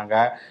கூட்டங்கள் நடத்தினாங்க.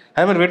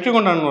 அதே மாதிரி வெற்றி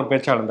கொண்டான் ஒரு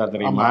பேச்சாளர் இருந்தார்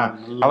தெரியுமா,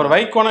 அவர்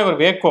வைகோனா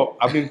இவர் வேக்கோ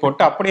அப்படின்னு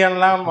போட்டு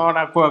அப்படியெல்லாம்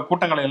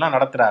கூட்டங்களை எல்லாம்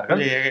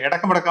நடத்துறார்கள்.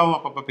 இடக்கு மடக்காவும்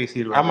அப்பப்ப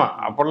பேசிடுவார். ஆமா,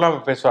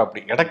 அப்பெல்லாம் பேசுவா.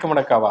 அப்படி இடக்கு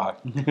மடக்காவா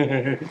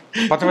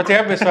பச்சை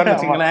பச்சையா பேசுவாருன்னு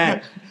வச்சுங்களேன்.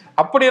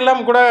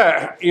 அப்படியெல்லாம் கூட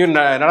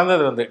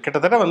நடந்தது. வந்து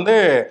கிட்டத்தட்ட வந்து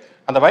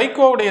அந்த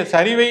வைகோவுடைய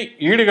சரிவை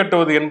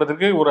ஈடுகட்டுவது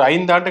என்பதற்கு ஒரு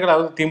 5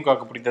 ஆண்டுகளாவது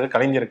திமுகவுக்கு பிடித்தது,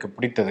 கலைஞருக்கு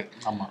பிடித்தது.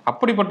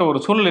 அப்படிப்பட்ட ஒரு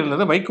சூழல்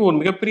இருந்தது. வைகோ ஒரு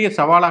மிகப்பெரிய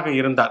சவாலாக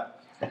இருந்தார்.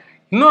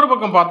 இன்னொரு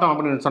பக்கம் பார்த்தோம்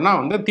அப்படின்னு சொன்னா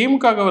வந்து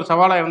திமுக ஒரு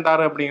சவாலாக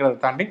இருந்தார். அப்படிங்கிறத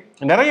தாண்டி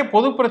நிறைய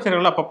பொது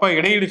பிரச்சனைகள் அப்பப்போ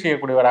இடையீடு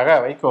செய்யக்கூடியவராக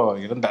வைகோ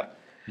இருந்தார்.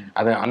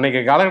 அது அன்னைக்கு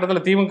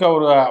காலகட்டத்தில் திமுக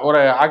ஒரு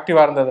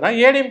ஆக்டிவா இருந்ததுன்னா,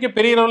 ஏடிஎம்கே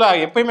பெரிய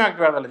அளவில் எப்பயுமே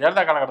ஆக்டிவா இருந்தது.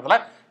 ஜெயலலிதா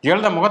காலகட்டத்தில்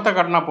ஜெயலலிதா முகத்தை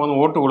காட்டினா போதும்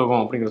ஓட்டு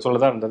விழுகும் அப்படிங்கிற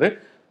சொல்லதான் இருந்தது.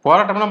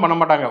 போராட்டம்லாம் பண்ண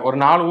மாட்டாங்க. ஒரு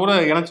 4 ஊரை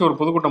இணைச்சு ஒரு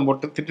பொதுக்கூட்டம்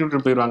போட்டு திட்டி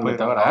விட்டு போயிடுவாங்களே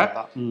தவிர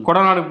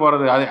கொடநாடுக்கு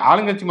போறது, அது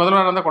ஆளுங்கட்சி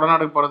முதல்வராக இருந்தால்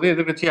கொடநாடுக்கு போறது,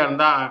 எதிர்கட்சியா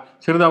இருந்தா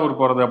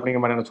சிறுதாவூர் போறது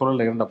அப்படிங்கிற மாதிரியான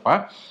சூழல் இருந்தப்ப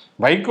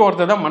வைகோ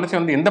ஒருத்தர் தான் மனுஷன்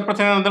வந்து எந்த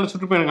பிரச்சனையா இருந்தாலும்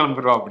சுற்றுப்பயணம்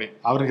கிளம்பிடுவா. அப்படி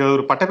அவருக்கு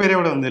ஒரு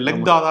பட்டப்பேரோட வந்து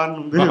லெக் தாதான்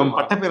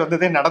பட்டப்பேர்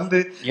வந்ததே நடந்து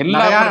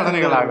எல்லா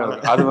பிரச்சனைகளாக,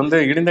 அது வந்து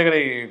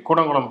இடிந்தகரை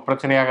கூடங்குளம்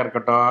பிரச்சனையாக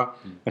இருக்கட்டும்,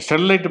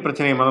 ஸ்டெர்லைட்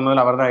பிரச்சனையை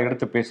முதல்ல அவர் தான்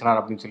எடுத்து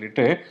பேசினார் அப்படின்னு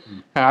சொல்லிட்டு,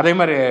 அதே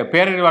மாதிரி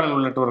பேரறிவாளன்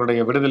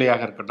உள்ளிட்டவருடைய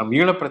விடுதலையாக இருக்கட்டும்,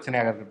 ஈழ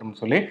பிரச்சனையாக இருக்கட்டும்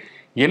சொல்லி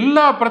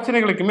எல்லா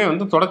பிரச்சனைகளுக்குமே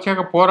வந்து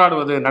தொடர்ச்சியாக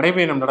போராடுவது,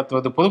 நடைபயணம்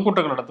நடத்துவது,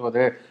 பொதுக்கூட்டங்கள்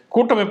நடத்துவது,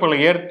 கூட்டமைப்புகளை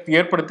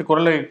ஏற்படுத்தி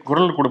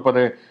குரல்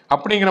கொடுப்பது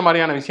அப்படிங்கிற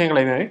மாதிரியான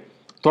விஷயங்களை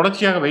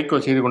தொடர்ச்சியாக வைகோ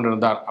செய்து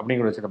கொண்டிருந்தார்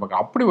அப்படிங்கிற விஷயத்தை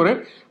பார்க்க. அப்படி ஒரு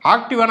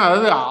ஆக்டிவான,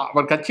 அதாவது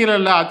அவர் கட்சியில்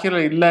இல்லை ஆட்சியில்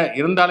இல்லை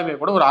இருந்தாலுமே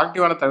கூட ஒரு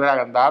ஆக்டிவான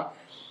தலைவராக இருந்தார்.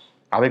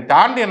 அதை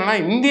தாண்டி என்னன்னா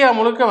இந்தியா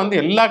முழுக்க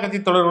வந்து எல்லா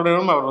கட்சி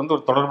தொடர்களுடனும் அவர் வந்து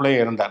ஒரு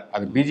தொடர்புலேயே இருந்தார்.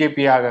 அது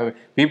பிஜேபியாக,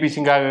 பிபி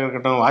சிங்காக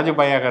இருக்கட்டும்,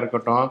 வாஜ்பாயாக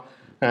இருக்கட்டும்,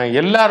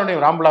 எல்லாருடைய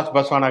ராம்விலாஸ்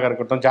பாஸ்வானாக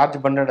இருக்கட்டும்,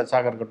 ஜார்ஜ்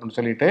பெர்னாண்டஸாக இருக்கட்டும்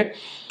சொல்லிட்டு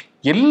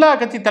எல்லா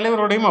கட்சி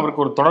தலைவரோடையும்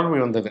அவருக்கு ஒரு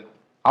தொடர்பு வந்தது.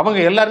 அவங்க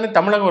எல்லாருமே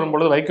தமிழகம்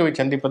வரும்பொழுது வைகோவை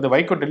சந்திப்பது,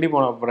 வைகோ டெல்லி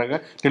போன பிறகு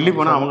டெல்லி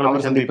போனால் அவங்களை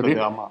சந்திப்பது,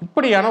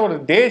 இப்படியான ஒரு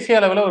தேசிய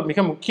அளவில் ஒரு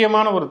மிக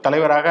முக்கியமான ஒரு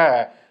தலைவராக,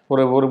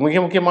 ஒரு மிக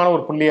முக்கியமான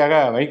ஒரு புள்ளியாக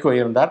வைகோ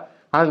இருந்தார்.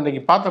 ஆனால்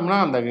இன்றைக்கி பார்த்தோம்னா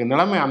அந்த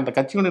நிலைமை, அந்த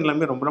கட்சியோட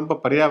நிலைமை ரொம்ப ரொம்ப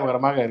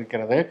பரிதாபகரமாக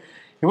இருக்கிறது.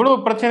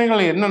 இவ்வளவு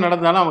பிரச்சனைகள் என்ன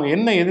நடந்தாலும் அவங்க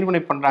என்ன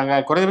எதிர்வினை பண்ணுறாங்க,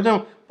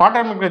 குறைந்தபட்சம்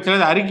பாட்டாளி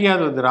கட்சியில்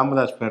அறிக்கையாவது வருது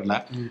ராமதாஸ் பேரில்,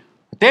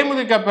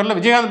 தேமுதிக பேரில்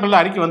விஜயகாந்த் பேரில்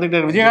அறிக்கை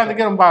வந்துகிட்டே,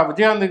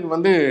 விஜயகாந்துக்கு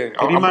வந்து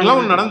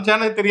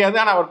நடந்துச்சானு தெரியாது,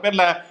 ஆனால் அவர்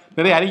பேரில்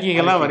நிறைய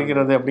அறிக்கைகள்லாம்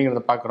வருகிறது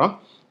அப்படிங்கிறத பார்க்குறோம்.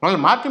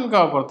 ஆனால்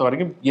மதிமுகவை பொறுத்த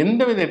வரைக்கும்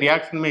எந்தவித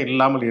ரியாக்ஷனுமே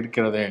இல்லாமல்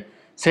இருக்கிறது,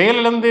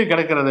 செயலிழந்து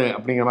கிடக்கிறது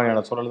அப்படிங்கிற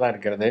மாதிரியான சூழல் தான்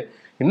இருக்கிறது.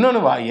 இன்னொன்று,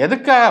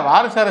 எதுக்காக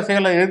வாரிசு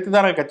அரசியலை எதிர்த்து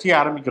தான் கட்சியை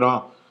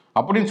ஆரம்பிக்கிறோம்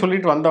அப்படின்னு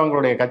சொல்லிட்டு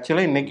வந்தவங்களுடைய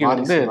கட்சியில் இன்னைக்கு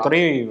வந்து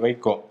துறை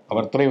வைகோ,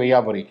 அவர் துறை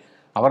வையாபுரி,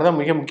 அவர் தான்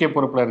மிக முக்கிய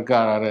பொறுப்பில்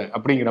இருக்காரு.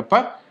 அப்படிங்கிறப்ப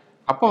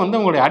அப்போ வந்து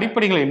உங்களுடைய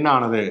அடிப்படைகள் என்ன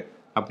ஆனது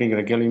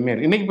அப்படிங்கிற கேள்வியுமே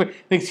இருக்கு.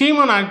 இன்னைக்கு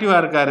சீமான்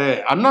ஆக்டிவாக இருக்காரு,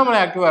 அண்ணாமலை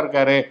ஆக்டிவாக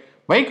இருக்காரு,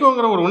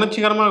 வைகோங்கிற ஒரு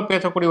உணர்ச்சிகரமாக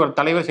பேசக்கூடிய ஒரு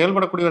தலைவர்,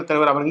 செயல்படக்கூடிய ஒரு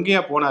தலைவர், அவர்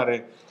எங்கேயா போனாரு,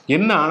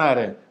 என்ன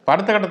ஆனாரு,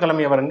 அடுத்த கட்ட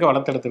தலைமை அவர் எங்கே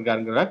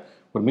வளர்த்தெடுத்திருக்காருங்கிற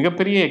ஒரு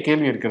மிகப்பெரிய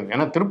கேள்வி இருக்கிறது.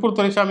 ஏன்னா திருப்பூர்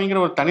துரைசாமிங்கிற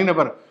ஒரு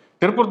தனிநபர்,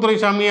 திருப்பூர்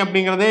துரைசாமி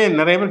அப்படிங்கிறதே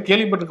நிறைய பேர்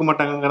கேள்விப்பட்டிருக்க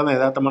மாட்டாங்கிறது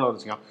யதார்த்தமான ஒரு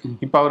விஷயம்.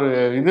 இப்போ அவர்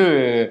இது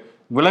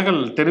விலகல்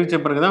தெரிவித்த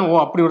பிறகுதான்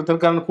அப்படி ஒரு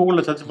இருக்காருன்னு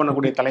கூகுளில் சர்ச்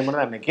பண்ணக்கூடிய தலைமுறை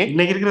தான்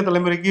இன்னைக்கு இருக்கிற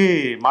தலைமுறைக்கு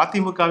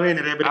மதிமுகவே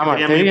நிறைய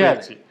பேர்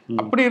தெரியாது.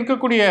 அப்படி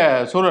இருக்கக்கூடிய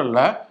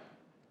சூழல்ல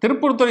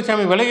திருப்பூர்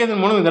துரைசாமி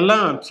விலகியதன் மூலம்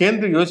இதெல்லாம்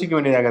சேர்ந்து யோசிக்க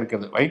வேண்டியதாக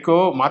இருக்கிறது. வைகோ,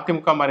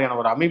 மதிமுக மாதிரியான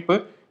ஒரு அமைப்பு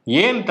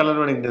ஏன்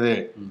தளர்வடைந்தது?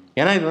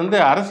 ஏன்னா இது வந்து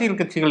அரசியல்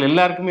கட்சிகள்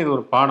எல்லாருக்குமே இது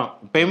ஒரு பாடம்.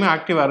 எப்பயுமே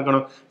ஆக்டிவா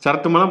இருக்கணும்.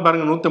 சரத்து மூலம்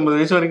பாருங்க 150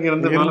 வயசு வரைக்கும்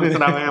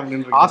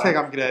இருந்து ஆசை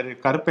காமிக்கிறாரு,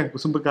 கருப்பேன்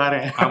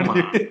குசும்புக்காரன்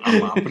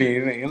அப்படி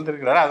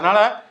இருந்திருக்கிறாரு. அதனால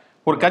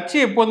ஒரு கட்சி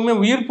எப்போதுமே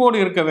உயிர்ப்போடு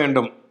இருக்க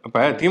வேண்டும்.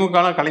 இப்ப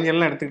திமுக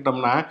கலைஞர்லாம்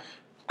எடுத்துக்கிட்டோம்னா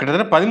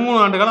கிட்டத்தட்ட 13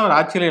 ஆண்டுகாலம் அவர்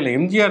ஆட்சியில் இல்லை.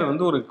 எம்ஜிஆர்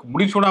வந்து ஒரு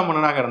முடிசூடா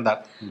மன்னனாக இருந்தார்.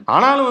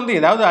 ஆனாலும் வந்து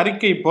ஏதாவது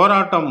அறிக்கை,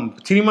 போராட்டம்,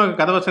 சினிமா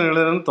கதவசனம்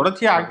எழுதுறது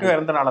தொடர்ச்சியாக ஆக்டிவாக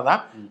இருந்தனால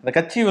தான் அந்த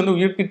கட்சி வந்து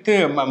உயிர்ப்பித்து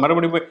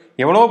மறுபடியும்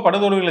எவ்வளோ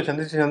படுதோல்விகளை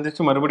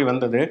சந்திச்சு மறுபடியும்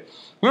வந்தது.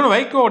 இன்னொன்று,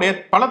 வைகோவுடைய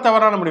பல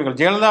தவறான முடிவுகள்,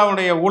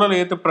 ஜெயலலிதாவுடைய ஊழலை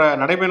ஏற்று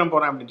நடைபயணம்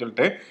போகிறேன் அப்படின்னு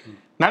சொல்லிட்டு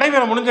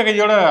நடைபெற முடிஞ்ச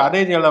கையோட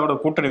அதே ஜெயலலிதாவோட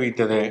கூட்டணி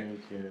வைத்தது,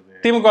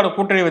 திமுக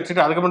கூட்டணி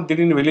வச்சுட்டு அதுக்கப்புறம்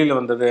திடீர்னு வெளியில்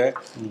வந்தது,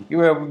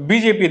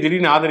 பிஜேபியை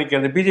திடீர்னு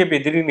ஆதரிக்கிறது, பிஜேபியை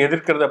திடீர்னு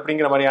எதிர்க்கிறது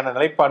அப்படிங்கிற மாதிரியான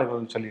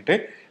நிலைப்பாடுகள்னு சொல்லிட்டு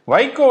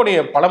வைகோவுடைய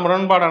பல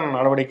முரண்பாடான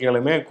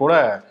நடவடிக்கைகளுமே கூட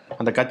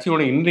அந்த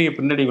கட்சியோட இன்றைய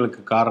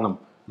பின்னடைவுகளுக்கு காரணம்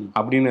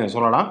அப்படின்னு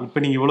சொல்லலாம். இப்ப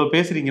நீங்க இவ்வளவு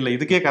பேசுறீங்கல்ல,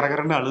 இதுக்கே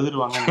கரகரன்னு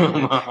அழுதுருவாங்க,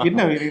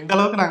 என்ன இந்த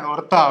அளவுக்கு நாங்க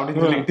ஒருத்தா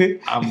அப்படின்னு சொல்லிட்டு.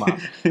 ஆமா,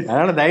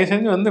 அதனால தயவு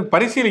செஞ்சு வந்து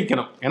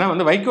பரிசீலிக்கணும். ஏன்னா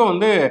வந்து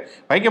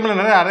வைகோ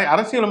மேல நிறைய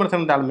அரசியல்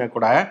விமர்சனத்தாலுமே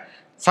கூட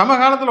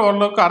சமகாலத்தில்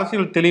ஓரளவுக்கு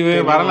அரசியல் தெளிவு,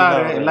 வரலாறு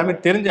எல்லாமே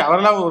தெரிஞ்சு,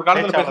 அவரெல்லாம் ஒரு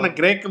காலத்தில் பேசினா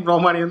கிரேக்கும்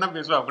ரோமானியம் தான்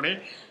பேசுவோம்.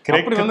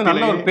 அப்படி வந்து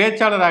நல்ல ஒரு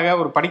பேச்சாளராக,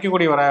 ஒரு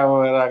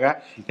படிக்கக்கூடியவராக,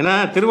 ஏன்னா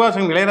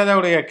திருவாசகம்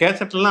இளையராஜாவுடைய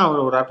கேசட்லாம்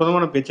அவர் ஒரு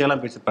அற்புதமான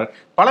பேச்செல்லாம் பேசியிருப்பார்.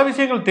 பல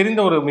விஷயங்கள்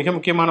தெரிந்த ஒரு மிக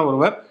முக்கியமான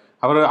ஒருவர்.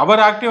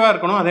 அவர் ஆக்டிவாக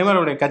இருக்கணும். அதே மாதிரி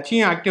அவருடைய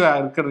கட்சியும்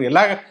ஆக்டிவாக இருக்கிறது,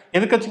 எல்லா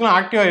எதிர்கட்சிகளும்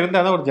ஆக்டிவாக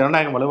இருந்தால் தான் ஒரு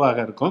ஜனநாயகம்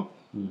வலுவாக இருக்கும்.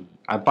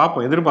 அது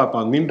பார்ப்போம்,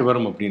 எதிர்பார்ப்போம், மீண்டு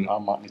வரும் அப்படின்னு.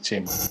 ஆமாம்,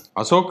 நிச்சயமா.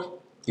 அசோக்,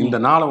 இந்த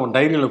நாளை உன்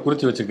டைரியில்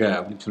குறித்து வச்சுக்க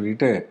அப்படின்னு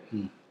சொல்லிட்டு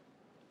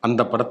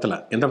அந்த படத்துல,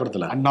 எந்த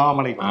படத்துல,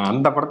 அண்ணாமலை,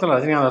 அந்த படத்துல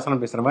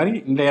ரஜினிகாந்த் பேசுற மாதிரி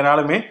இந்த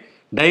நாளுமே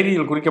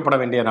டைரியில் குறிக்கப்பட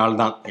வேண்டிய நாள்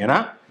தான். ஏன்னா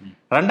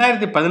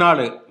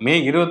 2014 மே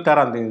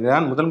 26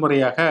 தான் முதல்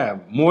முறையாக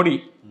மோடி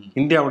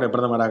இந்தியாவுடைய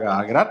பிரதமராக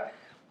ஆகிறார்.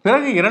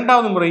 பிறகு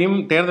 2வது முறையும்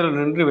தேர்தலில்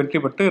நின்று வெற்றி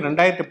பெற்று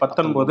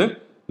 2019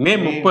 மே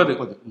 30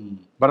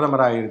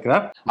 பிரதமராக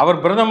இருக்கிறார். அவர்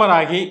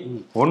பிரதமராகி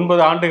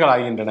 9 ஆண்டுகள்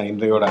ஆகின்றன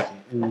இன்றையோட.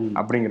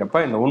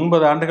 அப்படிங்கிறப்ப இந்த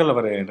 9 ஆண்டுகள்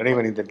அவர்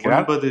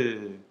நிறைவடைந்திருக்கிறார். 9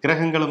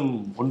 கிரகங்களும்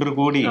ஒன்று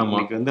கூடி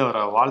வந்து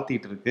அவரை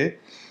வாழ்த்திட்டு இருக்கு.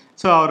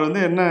 ஸோ அவர்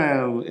வந்து என்ன,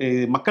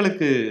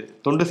 மக்களுக்கு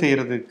தொண்டு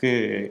செய்யறதுக்கு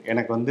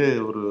எனக்கு வந்து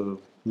ஒரு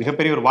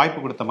மிகப்பெரிய ஒரு வாய்ப்பு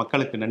கொடுத்த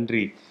மக்களுக்கு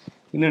நன்றி.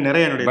 இன்னும்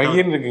நிறைய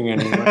என்னுடைய இருக்குங்க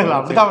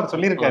அப்படிதான் அவர்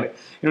சொல்லியிருக்காரு.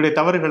 என்னுடைய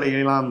தவறுகளை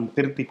எல்லாம்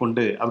திருத்தி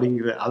கொண்டு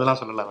அப்படிங்கிற அதெல்லாம்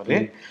சொல்லல. அவரு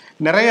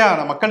நிறைய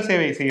மக்கள்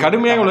சேவை செய்ய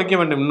கடுமையாக உழைக்க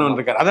வேண்டும் இன்னொன்று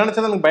இருக்காரு. அதை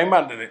நினைச்சது எனக்கு பயமா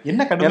இருந்தது.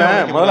 என்ன கடுமையா?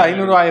 முதல்ல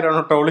 500 1000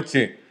 நோட்டை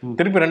ஒழிச்சு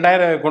திருப்பி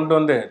 2000 கொண்டு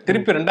வந்து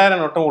திருப்பி 2000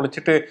 நோட்டம்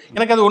ஒழிச்சிட்டு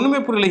எனக்கு அது ஒண்ணுமே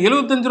புரியல.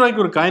 75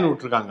 ரூபாய்க்கு ஒரு காயின்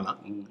விட்டுருக்காங்களாம்.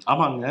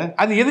 ஆமாங்க,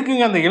 அது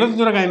எதுக்குங்க அந்த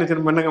 75 ரூபாய் காயின்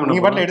திரும்ப என்னங்க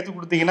நீங்க பாட்டில் எடுத்து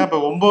கொடுத்தீங்கன்னா இப்ப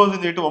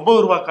 9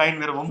 ரூபாய் காயின்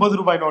வேற 9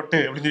 ரூபாய் நோட்டு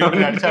அப்படின்னு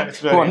சொல்லி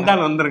அடிச்சு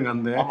வந்தாலும் வந்துருங்க.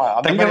 அந்த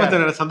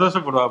தங்க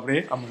சந்தோஷப்படுவா அப்படி.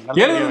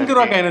 75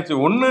 ரூபாய் காயின் வச்சு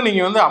ஒண்ணு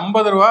நீங்க வந்து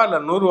 50 ரூபா இல்ல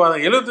 100 ரூபா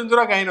தான். 75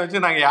 ரூபாய் காயின்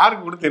வச்சு நாங்க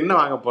யாருக்கு கொடுத்து என்ன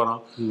வாங்க போறோம்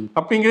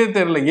அப்படிங்கிறது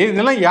தெரியல.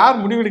 இதெல்லாம்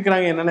யார்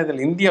முடிவெடுக்கிறாங்க என்னன்னு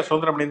தெரியல. இந்தியா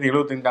சுதந்திரம் அடைந்து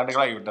 75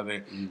 ஆண்டுகள் ஆகிவிட்டது.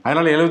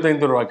 அதனால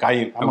 75 ரூபாய்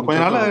காயின் கொஞ்ச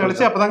நாள்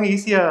கழிச்சு அப்பதாங்க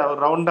ஈஸியா ஒரு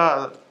ரவுண்டா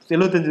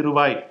 75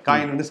 ரூபாய்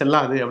காயின் வந்து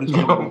செல்லாது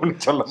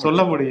அப்படின்னு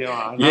சொல்ல முடியும்.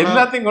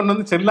 எல்லாத்தையும் கொண்டு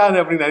வந்து செல்லாது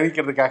அப்படின்னு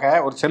அறிவிக்கிறதுக்காக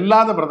ஒரு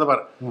செல்லாத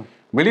பிரதமர்,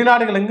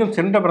 வெளிநாடுகள் எங்கும்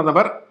சென்ற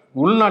பிரதமர்,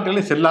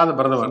 உள்நாட்டிலே செல்லாத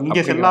பிரதமர்.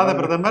 இங்க செல்லாத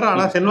பிரதமர்,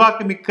 ஆனா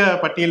செல்வாக்கு மிக்க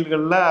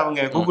பட்டியல்கள்ல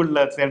அவங்க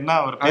கூகுள்ல சேர்னா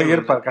அவர்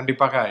இருப்பார்,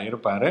 கண்டிப்பாக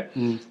இருப்பாரு.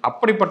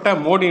 அப்படிப்பட்ட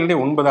மோடியினுடைய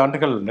 9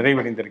 ஆண்டுகள்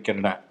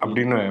நிறைவடைந்திருக்கின்றன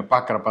அப்படின்னு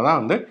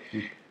பாக்குறப்பதான் வந்து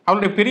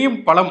அவருடைய பெரிய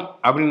பலம்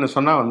அப்படின்னு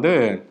சொன்னா வந்து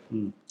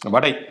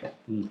வடை,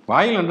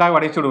 வாயில் நன்றாக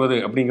வடை சுடுவது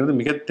அப்படிங்கிறது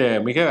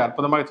மிக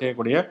அற்புதமாக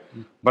செய்யக்கூடிய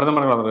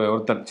பிரதமர்கள் அவர்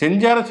ஒருத்தர்.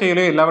 செஞ்சார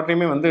செயலே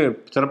எல்லாவற்றையுமே வந்து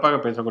சிறப்பாக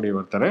பேசக்கூடிய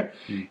ஒருத்தர்.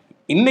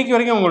 இன்னைக்கு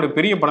வரைக்கும் அவங்களுடைய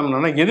பெரிய பலம்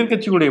என்னன்னா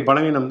எதிர்கட்சிகளுடைய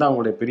பலவீனம் தான்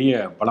அவங்களுடைய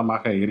பெரிய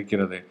பலமாக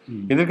இருக்கிறது.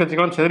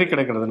 எதிர்கட்சிகளும் சிதறி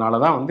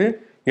கிடக்கிறதுனாலதான் வந்து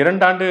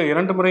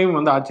 2 முறையும்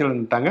வந்து ஆட்சியில்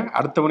நின்றுட்டாங்க.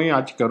 அடுத்த முறையும்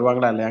ஆட்சிக்கு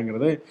வருவாங்களா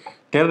இல்லையாங்கிறது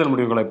தேர்தல்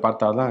முடிவுகளை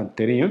பார்த்தாதான்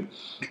தெரியும்.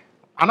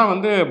 ஆனா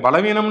வந்து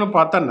பலவீனம்னு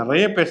பார்த்தா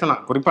நிறைய பேசலாம்.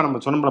 குறிப்பா நம்ம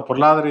சொன்ன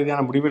பொருளாதார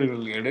ரீதியான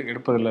முடிவுகள்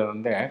எடுப்பதுல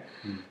இருந்து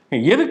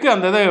எதுக்கு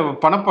அந்த இதை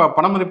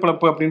பண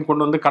மதிப்பிழப்பு அப்படின்னு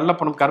கொண்டு வந்து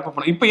கள்ளப்பணம் கருப்பு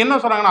பணம் இப்ப என்ன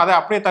சொல்றாங்கன்னா அதை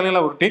அப்படியே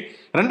தலையில உருட்டி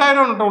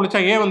 2000 நோட்டை ஒழிச்சா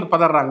ஏன் வந்து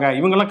பதறாங்க,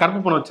 இவங்க எல்லாம்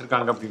கருப்பு பணம்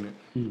வச்சிருக்காங்க அப்படின்னு.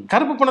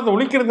 கருப்பு பணத்தை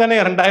ஒழிக்கிறது தானே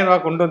 2000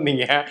 ரூபாய் கொண்டு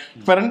வந்தீங்க.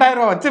 இப்ப 2000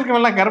 ரூபாய்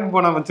வச்சிருக்கவெல்லாம் கருப்பு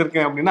பணம்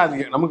வச்சிருக்கேன் அப்படின்னா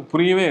அது நமக்கு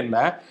புரியவே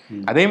இல்லை.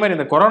 அதே மாதிரி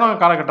இந்த கொரோனா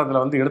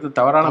காலகட்டத்தில் வந்து எடுத்து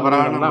தவறான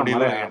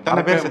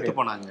பேர் செத்து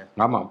போனாங்க.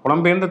 ஆமா,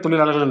 புலம்பெயர்ந்த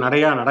தொழிலாளர்கள்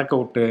நிறைய நடக்க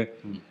விட்டு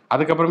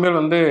அதுக்கப்புறமேல்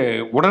வந்து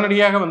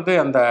உடனடியாக வந்து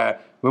அந்த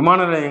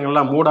விமான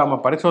நிலையங்கள்லாம் மூடாம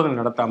பரிசோதனை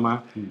நடத்தாம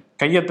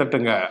கையை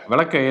தட்டுங்க,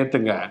 விளக்க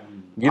ஏத்துங்க.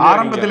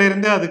 ஆரம்பத்தில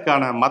இருந்து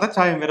அதுக்கான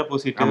மதச்சாயம் வேற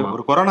பூசிட்டு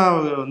ஒரு கொரோனா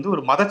வந்து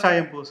ஒரு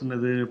மதச்சாயம்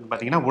பூசினது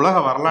பாத்தீங்கன்னா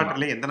உலக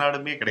வரலாற்றிலே எந்த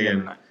நாடுமே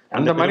கிடையாது.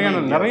 அந்த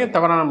மாதிரியான நிறைய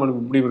தவறான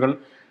முடிவுகள்.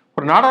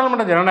 ஒரு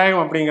நாடாளுமன்ற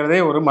ஜனநாயகம்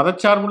அப்படிங்கிறதே ஒரு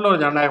மதச்சார்புள்ள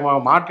ஒரு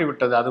ஜனநாயகமாக மாற்றி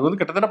விட்டது. அது வந்து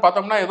கிட்டத்தட்ட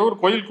பார்த்தோம்னா ஏதோ ஒரு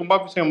கோயில்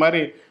கும்பாபிஷேகம்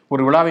மாதிரி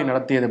ஒரு விழாவை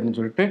நடத்தியது அப்படின்னு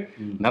சொல்லிட்டு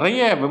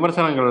நிறைய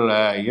விமர்சனங்கள்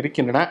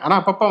இருக்கின்றன. ஆனா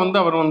அப்பப்ப வந்து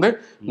அவர் வந்து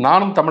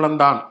நானும் தமிழன்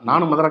தான்,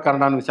 நானும்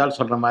மதுரக்காரன் விஷால்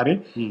சொல்ற மாதிரி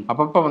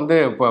அப்பப்ப வந்து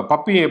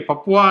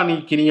பப்புவா நீ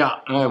கினியா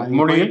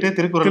மொழியிட்டு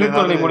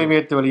திருக்குறளை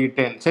மொழிபெயர்த்து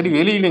வெளியிட்டேன். சரி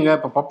வெளியிடுங்க.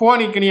 இப்ப பப்புவா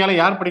நீ கினியால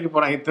யார் படிக்க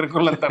போறாங்க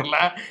திருக்குறள்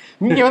தெரியல.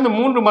 இங்க வந்து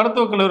 3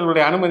 மருத்துவக்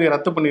கல்லூரிகளுடைய அனுமதியை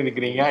ரத்து பண்ணி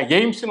இருக்கிறீங்க.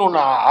 எய்ம்ஸ்னு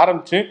ஒண்ணு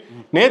ஆரம்பிச்சு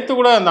நேத்து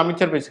கூட அந்த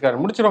அமைச்சர்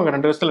பேசிக்காரு, முடிச்சிருவாங்க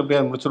 2 வருஷத்துல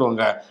எப்படியாவது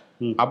முடிச்சிருவாங்க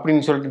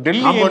அப்படின்னு சொல்லிட்டு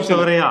டெல்லி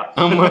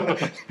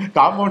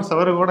காம்பவுண்ட்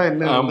சவறு கூட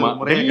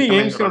டெல்லி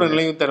எய்ம்ஸோட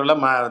நிலைவு தேர்வுல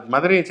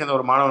மதுரையை சேர்ந்த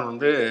ஒரு மாணவன்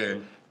வந்து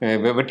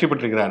வெற்றி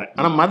பெற்றிருக்கிறாரு.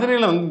 ஆனா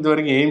மதுரையில வந்து இது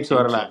வரைக்கும் எய்ம்ஸ்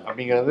வரல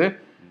அப்படிங்கிறது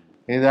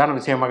இதான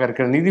விஷயமாக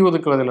இருக்கிறது. நிதி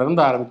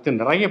ஒதுக்குவதிலிருந்து ஆரம்பித்து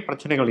நிறைய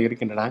பிரச்சனைகள்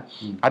இருக்கின்றன.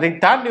 அதை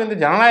தாண்டி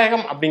வந்து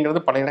ஜனநாயகம்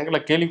அப்படிங்கிறது பல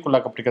இடங்களில்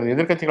கேள்விக்குள்ளாக்கப்படுகிறது.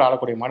 எதிர்கட்சிகள்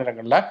ஆளக்கூடிய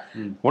மாநிலங்கள்ல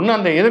ஒண்ணு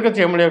அந்த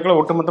எதிர்கட்சி எம்எல்ஏக்களை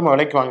ஒட்டுமொத்தமாக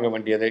விலைக்கு வாங்க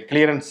வேண்டியது,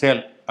 கிளியரன்ஸ்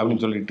சேல்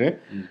அப்படின்னு சொல்லிட்டு,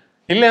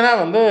 இல்லைன்னா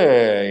வந்து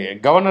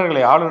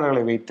கவர்னர்களை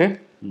ஆளுநர்களை வைத்து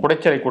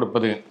குடைச்சலை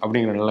கொடுப்பது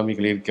அப்படிங்கிற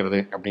நிலைமைகள் இருக்கிறது.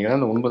 அப்படிங்கிறது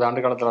அந்த 9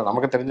 ஆண்டு காலத்துல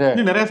நமக்கு தெரிஞ்ச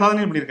நிறைய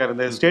சாதனை பண்ணியிருக்காரு.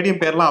 இந்த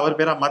ஸ்டேடியம் பேர்லாம் அவர்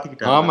பேரா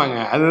மாத்திக்கிட்டாரு. ஆமாங்க,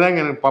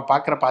 அதுதாங்க எனக்கு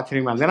பாக்குறப்ப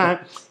ஆச்சரியமா இருக்கு. ஏன்னா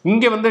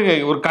இங்க வந்து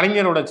ஒரு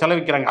கலைஞரோட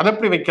செலவிக்கிறாங்க, அதை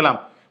எப்படி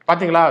வைக்கலாம்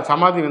பாத்தீங்களா?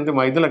 சமாதி வந்து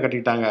இதுல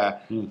கட்டிட்டாங்க,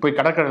 போய்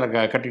கடற்கரையில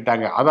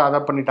கட்டிட்டாங்க,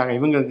 அதை பண்ணிட்டாங்க,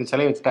 இவங்க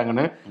சிலை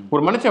வச்சுட்டாங்கன்னு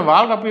ஒரு மனுஷன்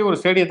வாழ்றப்பயே ஒரு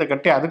ஸ்டேடியத்தை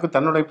கட்டி அதுக்கு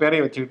தன்னுடைய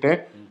பேரை வச்சுக்கிட்டு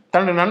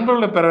தன்னுடைய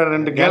நண்பர்களை பேர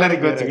 2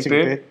 கேலரிக்கு வச்சுக்கிட்டு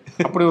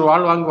அப்படி ஒரு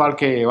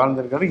வாழ்க்கையை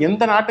வாழ்ந்திருக்காரு.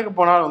 எந்த நாட்டுக்கு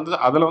போனாலும் வந்து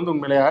அதுல வந்து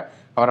உண்மையிலேயே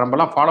அவர்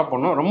நம்மலாம் ஃபாலோ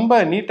பண்ணணும். ரொம்ப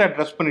நீட்டா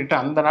ட்ரெஸ் பண்ணிட்டு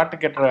அந்த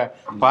நாட்டுக்கு ஏற்ற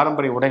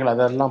பாரம்பரிய உடைகள்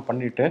அதெல்லாம்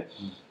பண்ணிட்டு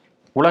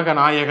உலக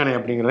நாயகனை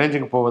அப்படிங்கிற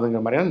ரேஞ்சுக்கு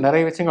போவதுங்கிற மாதிரியான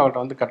நிறைய விஷயங்கள்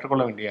அவர்கிட்ட வந்து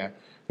கற்றுக்கொள்ள வேண்டிய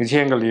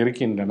விஷயங்கள்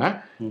இருக்கின்றன.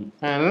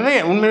 நிறைய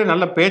உண்மையிலே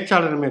நல்ல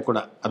பேச்சாளருமே கூட.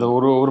 அது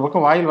ஒரு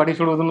பக்கம் வாயில் வடி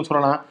சொல்வதுன்னு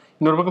சொல்லலாம்,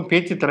 இன்னொரு பக்கம்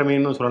பேச்சு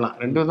திறமைன்னு சொல்லலாம்,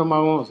 2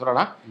 விதமாகவும்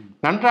சொல்லலாம்.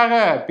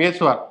 நன்றாக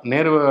பேசுவார்.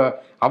 நேரு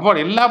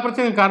அவார்டு எல்லா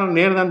பிரச்சனையும் காரணம்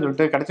நேரு தான்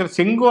சொல்லிட்டு கடைசியில்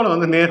செங்கோலை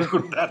வந்து நேரு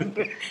கொடுத்தாரு.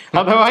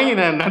 அதை வாங்கி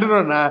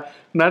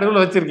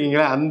நடுவில்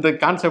வச்சிருக்கீங்களா, அந்த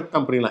கான்செப்ட்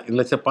தான் புரியலாம்.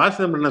 இல்லை சார்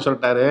பாசிதம் என்ன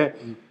சொல்லிட்டாரு,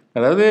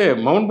 அதாவது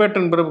மவுண்ட்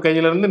பேட்டன் பிரபு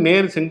கையிலிருந்து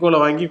நேரு செங்கோலை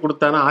வாங்கி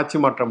கொடுத்தானா ஆட்சி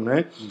மாற்றம்னு.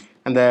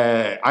 அந்த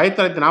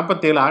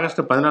 1947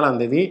 ஆகஸ்ட்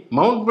 14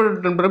 மவுண்ட்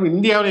பேட்டன் பிரபு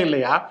இந்தியாவிலே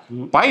இல்லையா,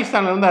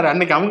 பாகிஸ்தான்ல இருந்தாரு.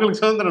 அன்னைக்கு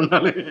அவங்களுக்கு சுதந்திரம்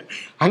நாள்,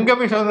 அங்க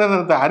போய்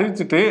சுதந்திரத்தை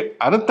அறிவிச்சுட்டு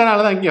அடுத்த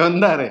நாள் தான் இங்கே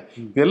வந்தாரு.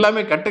 இது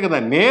எல்லாமே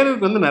கட்டுக்குதான்.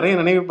 நேருக்கு வந்து நிறைய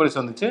நினைவு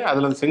பரிசு வந்துச்சு,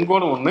 அதுல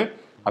செங்கோலும் ஒண்ணு.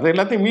 அதை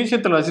எல்லாத்தையும்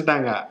மியூசியத்தில்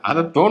வச்சுட்டாங்க.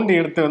 அதை தோண்டி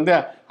எடுத்து வந்து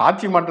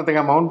ஆட்சி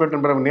மாற்றத்துக்காக மவுண்ட்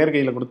பேட்டன் பிரபு நேர்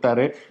கையில்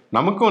கொடுத்தாரு.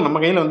 நமக்கும் நம்ம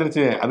கையில்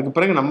வந்துருச்சு. அதுக்கு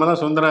பிறகு நம்ம தான்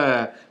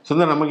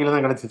சுதந்திரம் நம்ம கையில்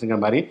தான் கிடைச்சிச்சுங்கிற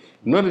மாதிரி.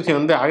 இன்னொரு விஷயம்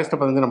வந்து ஆகஸ்ட்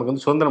 15 நமக்கு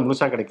வந்து சுதந்திரம்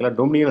முழுசாக கிடைக்கல,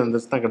 டொமினியன்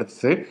அந்தஸ்து தான்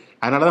கிடைச்சிச்சு.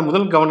 அதனால தான்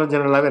முதல் கவர்னர்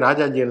ஜெனரலாகவே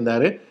ராஜாஜி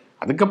இருந்தார்.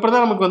 அதுக்கப்புறம்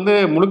தான் நமக்கு வந்து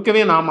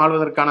முழுக்கவே நாம்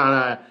ஆள்வதற்கான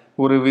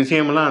ஒரு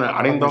விஷயம்லாம்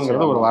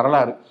அடைந்தோங்கிறது ஒரு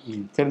வரலாறு.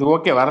 சரி,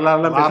 ஓகே,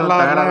 வரலாறுலாம்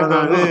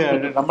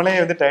நம்மளே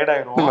வந்து டயர்ட்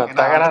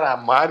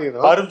ஆயிரும்,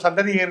 மாறிடும். வரும்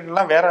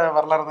சந்ததிகர்கள்லாம் வேற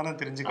வரலாறு தானே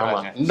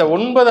தெரிஞ்சுக்கிறாங்க. இந்த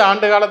 9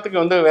 ஆண்டு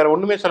காலத்துக்கு வந்து வேற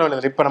ஒண்ணுமே சொல்ல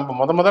வேண்டியது. இப்ப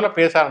நம்ம முதல்ல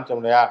பேச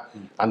ஆரம்பிச்சோம் இல்லையா,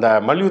 அந்த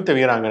மல்யுத்த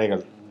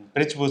வீராங்கனைகள்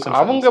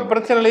அவங்க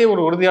பிரச்சனையிலேயே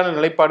ஒரு உறுதியான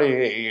நிலைப்பாடு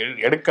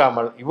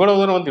எடுக்காமல் இவ்வளவு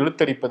தூரம் வந்து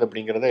இழுத்தடிப்பது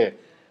அப்படிங்கிறது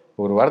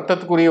ஒரு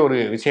வருத்தத்துக்குரிய ஒரு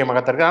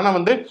விஷயமாகத்தான் இருக்கு. ஆனா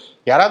வந்து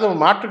யாராவது ஒரு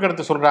மாற்று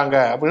கருத்து சொல்றாங்க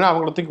அப்படின்னா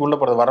அவங்களை தூக்கி உள்ள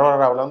போறது.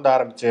 வரலாறுல வந்து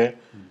ஆரம்பிச்சு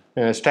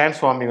ஸ்டான்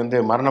சுவாமி வந்து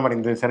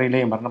மரணமடைந்து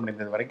சிறையிலேயே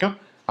மரணமடைந்தது வரைக்கும்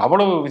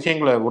அவ்வளவு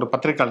விஷயங்களை ஒரு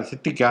பத்திரிகையாளர்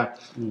சித்திக்கா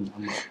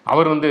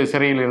அவர் வந்து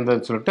சிறையில்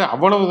இருந்தது சொல்லிட்டு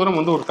அவ்வளவு தூரம்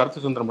வந்து ஒரு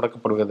கருத்து சுதந்திரம்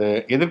முடக்கப்படுவது,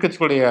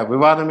 எதிர்கட்சிகளுடைய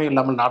விவாதமே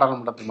இல்லாமல்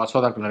நாடாளுமன்றத்தில்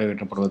மசோதாக்கள்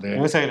நிறைவேற்றப்படுவது,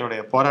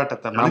 விவசாயிகளுடைய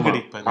போராட்டத்தை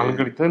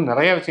மழுங்கடித்தது,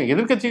 நிறைய விஷயம்.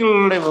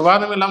 எதிர்கட்சிகளுடைய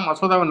விவாதமே இல்லாமல்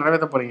மசோதாவை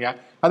நிறைவேற்ற போறீங்க,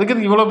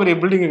 அதுக்கு இவ்வளவு பெரிய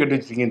பில்டிங்கை கட்டி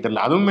வச்சிருக்கீங்கன்னு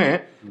தெரியல. அதுவுமே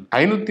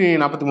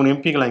 543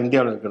 எம்பிகளா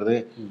இந்தியாவில் இருக்கிறது.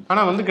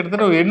 ஆனா வந்து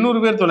கிட்டத்தட்ட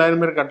 800 பேர்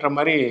 900 பேர் கட்டுற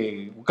மாதிரி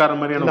உட்கார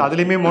மாதிரி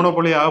அதுலயுமே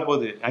மோனோபோலி ஆக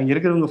போகுது. அங்க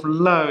இருக்கிறவங்க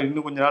ஃபுல்லா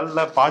இன்னும் கொஞ்ச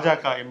நாள்ல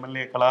பாஜக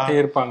எம்எல்ஏக்களா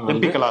இருப்பாங்க,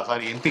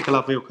 எம்பிக்களா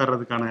போய்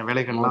உட்கார்றதுக்கான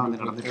வேலைகள்லாம்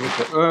வந்து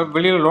நடந்துட்டு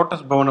வெளியில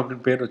லோட்டஸ் பவன்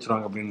அப்படின்னு பேர்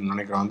வச்சிருவாங்க அப்படின்னு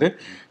நினைக்கிறோம். வந்து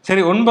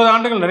சரி, 9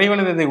 ஆண்டுகள்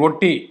நிறைவடைந்ததை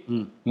ஒட்டி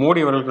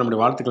மோடி அவர்களுக்கு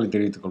நம்முடைய வாழ்த்துக்களை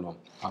தெரிவித்துக் கொள்வோம்.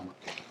 ஆமா,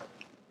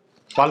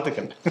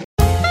 வாழ்த்துக்கள்.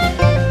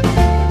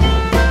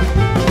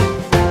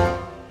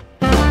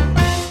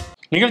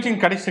 நிகழ்ச்சியின்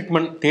கடைசி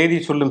செக்மெண்ட் தேதி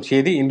சொல்லும்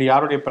செய்தி. இன்று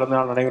யாருடைய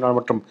பிறந்தநாள், நினைவு நாள்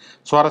மற்றும்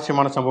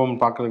சுவாரஸ்யமான சம்பவம்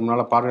பார்க்கறதுக்கு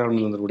முன்னால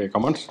பார்வையாளர்களுடைய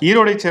கமெண்ட்ஸ்.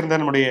 ஈரோடை சேர்ந்த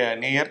நம்முடைய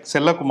நேயர்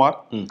செல்லகுமார்,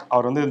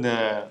 அவர் வந்து இந்த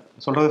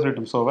சொல்றது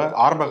சொல்லட்டும் ஷோவை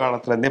ஆரம்ப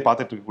காலத்துல இருந்தே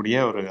பார்த்துட்டு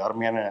இருக்கக்கூடிய ஒரு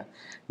அருமையான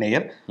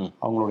நேயர்.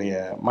 அவங்களுடைய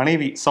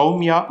மனைவி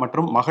சௌமியா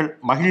மற்றும்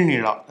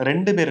மகிழ்நீழா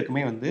 2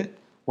 பேருக்குமே வந்து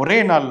ஒரே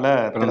நாள்ல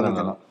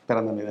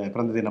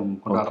பிறந்த தினம்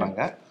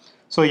கொண்டாடுறாங்க.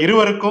 ஸோ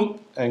இருவருக்கும்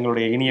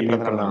எங்களுடைய இனிய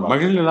பிறந்தநாள்.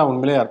 மகிழ்நிலா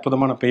உண்மையிலே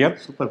அற்புதமான பெயர்,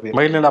 சூப்பர் பெயர்.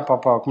 மகிழ்நிலா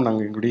பாப்பாவுக்கும்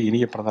நாங்கள் எங்களுடைய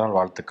இனிய பிறந்தநாள்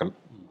வாழ்த்துக்கள்.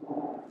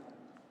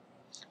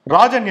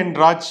 ராஜன் என்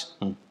ராஜ்,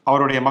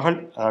 அவருடைய மகள்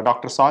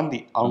டாக்டர்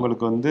சாந்தி,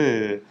 அவங்களுக்கு வந்து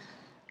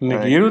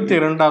இன்னைக்கு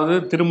 22வது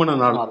திருமண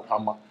நாள்.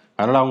 ஆமா,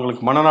 அதனால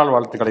அவங்களுக்கு மனநாள்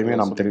வாழ்த்துக்களையுமே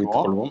நாம்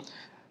தெரிவித்துக் கொள்வோம்.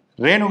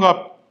 ரேணுகா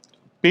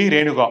பி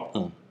ரேணுகா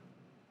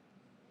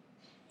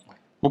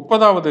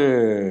 30வது.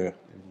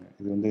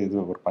 இது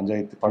ஒரு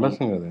பஞ்சாயத்து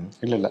பழசுங்க அது.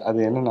 இல்ல அது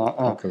என்னன்னா,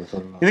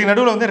 இதுக்கு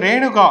நடுவில் வந்து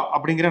ரேணுகா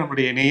அப்படிங்கிற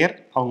நம்முடைய நேயர்,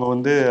 அவங்க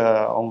வந்து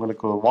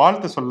அவங்களுக்கு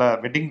வாழ்த்து சொல்ல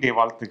வெட்டிங் டே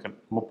வாழ்த்துக்கள்.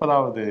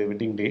 30வது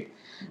வெட்டிங் டே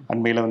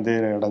அண்மையில் வந்து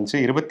நடந்துச்சு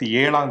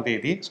 27ஆம்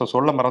தேதி. ஸோ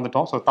சொல்ல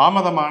மறந்துட்டோம். ஸோ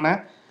தாமதமான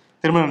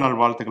திருமண நாள்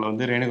வாழ்த்துக்களை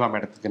வந்து ரேணுகா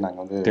மேடத்துக்கு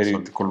நாங்கள் வந்து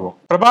தெரிவித்துக் கொள்வோம்.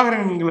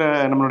 பிரபாகரன்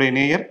நம்மளுடைய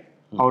நேயர்,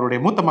 அவருடைய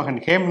மூத்த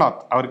மகன்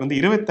ஹேம்நாத், அவருக்கு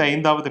வந்து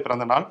 25வது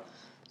பிறந்த நாள்.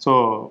 ஸோ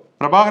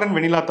பிரபாகரன்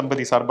வெண்ணிலா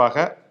தம்பதி சார்பாக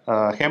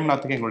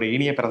ஹேம்நாத்துக்கு எங்களுடைய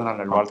இனிய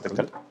பிறந்தநாள்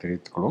வாழ்த்துக்கள்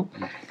தெரிவித்துக் கொள்வோம்.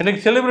 எனக்கு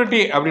செலிபிரிட்டி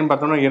அப்படின்னு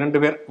பார்த்தோம்னா 2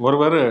 பேர்.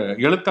 ஒருவர்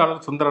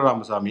எழுத்தாளர்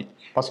சுந்தரராமசாமி,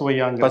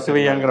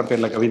 பசுவையாங்கிற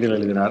பேர்ல கவிதைகள்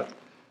எழுதினார்.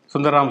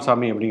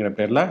 சுந்தரராமசாமி அப்படிங்கிற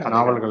பேர்ல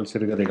நாவல்கள்,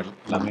 சிறுகதைகள்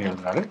எல்லாமே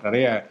எழுதினாரு.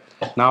 நிறைய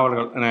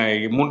நாவல்கள்,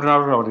 3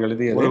 நாவல்கள் அவர்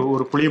எழுதியது.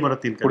 ஒரு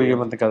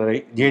புளியமரத்து கதை,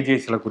 ஜே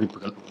சில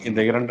குறிப்புகள்,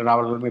 இந்த 2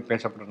 நாவல்களுமே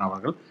பேசப்பட்ட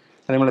நாவல்கள்.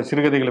 அதே மாதிரி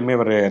சிறுகதைகளுமே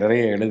அவர்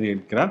நிறைய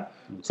எழுதியிருக்கிறார்.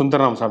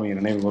 சுந்தரராமசாமி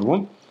நினைவு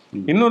வருவோம்.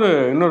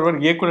 இன்னொருவர்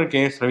இயக்குனர்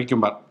KS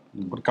ரவிக்குமார்,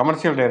 ஒரு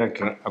கமர்ஷியல்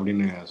டைரக்டர்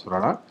அப்படின்னு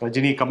சொல்லலாம்.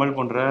 ரஜினி, கமல்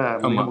போன்ற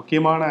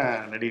முக்கியமான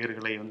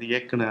நடிகர்களை வந்து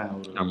இயக்குன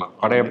ஒரு. ஆமாம்,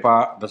 படையப்பா,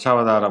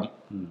 தசாவதாரம்,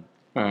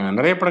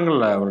 நிறைய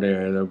படங்கள் அவருடைய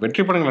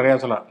வெற்றி படங்கள் நிறையா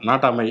சொல்லலாம்.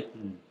 நாட்டாமை,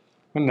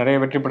 நிறைய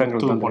வெற்றி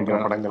படங்கள்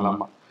படங்கள்.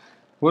 ஆமாம்,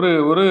 ஒரு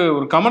ஒரு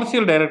ஒரு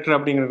கமர்ஷியல் டைரக்டர்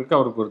அப்படிங்கிறதுக்கு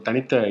அவருக்கு ஒரு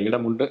தனித்த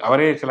இடம் உண்டு.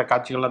 அவரே சில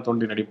காட்சிகள்லாம்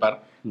தோண்டி நடிப்பார்.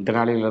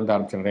 தெனாலியிலிருந்து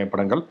ஆரம்பிச்ச நிறைய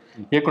படங்கள்.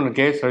 இயக்குனர்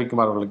KS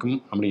ரவிக்குமார் அவர்களுக்கும்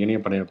நம்முடைய இனிய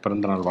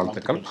பிறந்தநாள்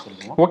வாழ்த்துக்கள்.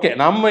 ஓகே,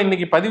 நம்ம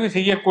இன்னைக்கு பதிவு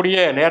செய்யக்கூடிய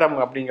நேரம்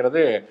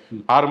அப்படிங்கிறது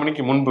 6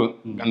 மணிக்கு முன்பு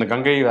அந்த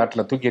கங்கை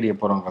ஆற்றில் தூக்கி எறிய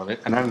போறோங்கிறது.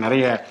 அதனால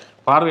நிறைய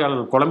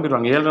பார்வையாளர்கள்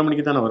குழம்பிடுவாங்க. 7:30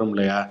 மணிக்கு தானே வரும்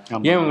இல்லையா,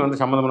 ஏன் இவங்க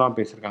வந்து சம்மந்தமெல்லாம்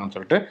பேசியிருக்காங்கன்னு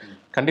சொல்லிட்டு.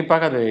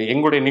 கண்டிப்பாக அது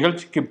எங்களுடைய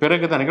நிகழ்ச்சிக்கு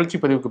பிறகுதான், நிகழ்ச்சி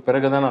பதிவுக்கு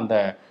பிறகுதான் அந்த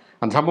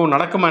சம்பவம்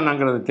நடக்குமா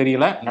என்னங்கிறது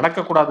தெரியல.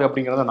 நடக்கக்கூடாது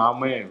அப்படிங்கிறத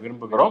நாமே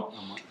விரும்புகிறோம்.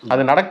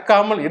 அது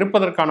நடக்காமல்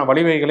இருப்பதற்கான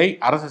வழிவகைகளை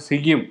அரசு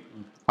செய்யும்.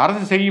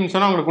 அரசு செய்யும்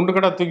சொன்னா அவங்களை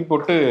குண்டுக்கட்டா தூக்கி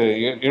போட்டு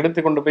எடுத்து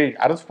கொண்டு போய்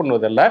அரசு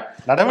பண்ணுவதில்ல,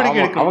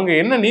 நடவடிக்கை அவங்க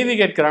என்ன நீதி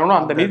கேட்கிறாங்களோ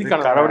அந்த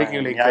நீதிக்கான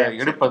நடவடிக்கைகளை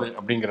எடுப்பது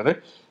அப்படிங்கிறது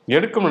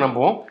எடுக்கும்னு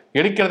நம்புவோம்.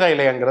 எடுக்கிறதா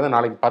இல்லையாங்கிறத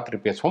நாளைக்கு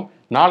பார்த்துட்டு பேசுவோம்.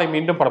 நாளை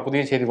மீண்டும் பல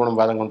புதிய செய்தி குணம்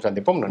வாதங்களும்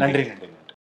சந்திப்போம். நன்றி.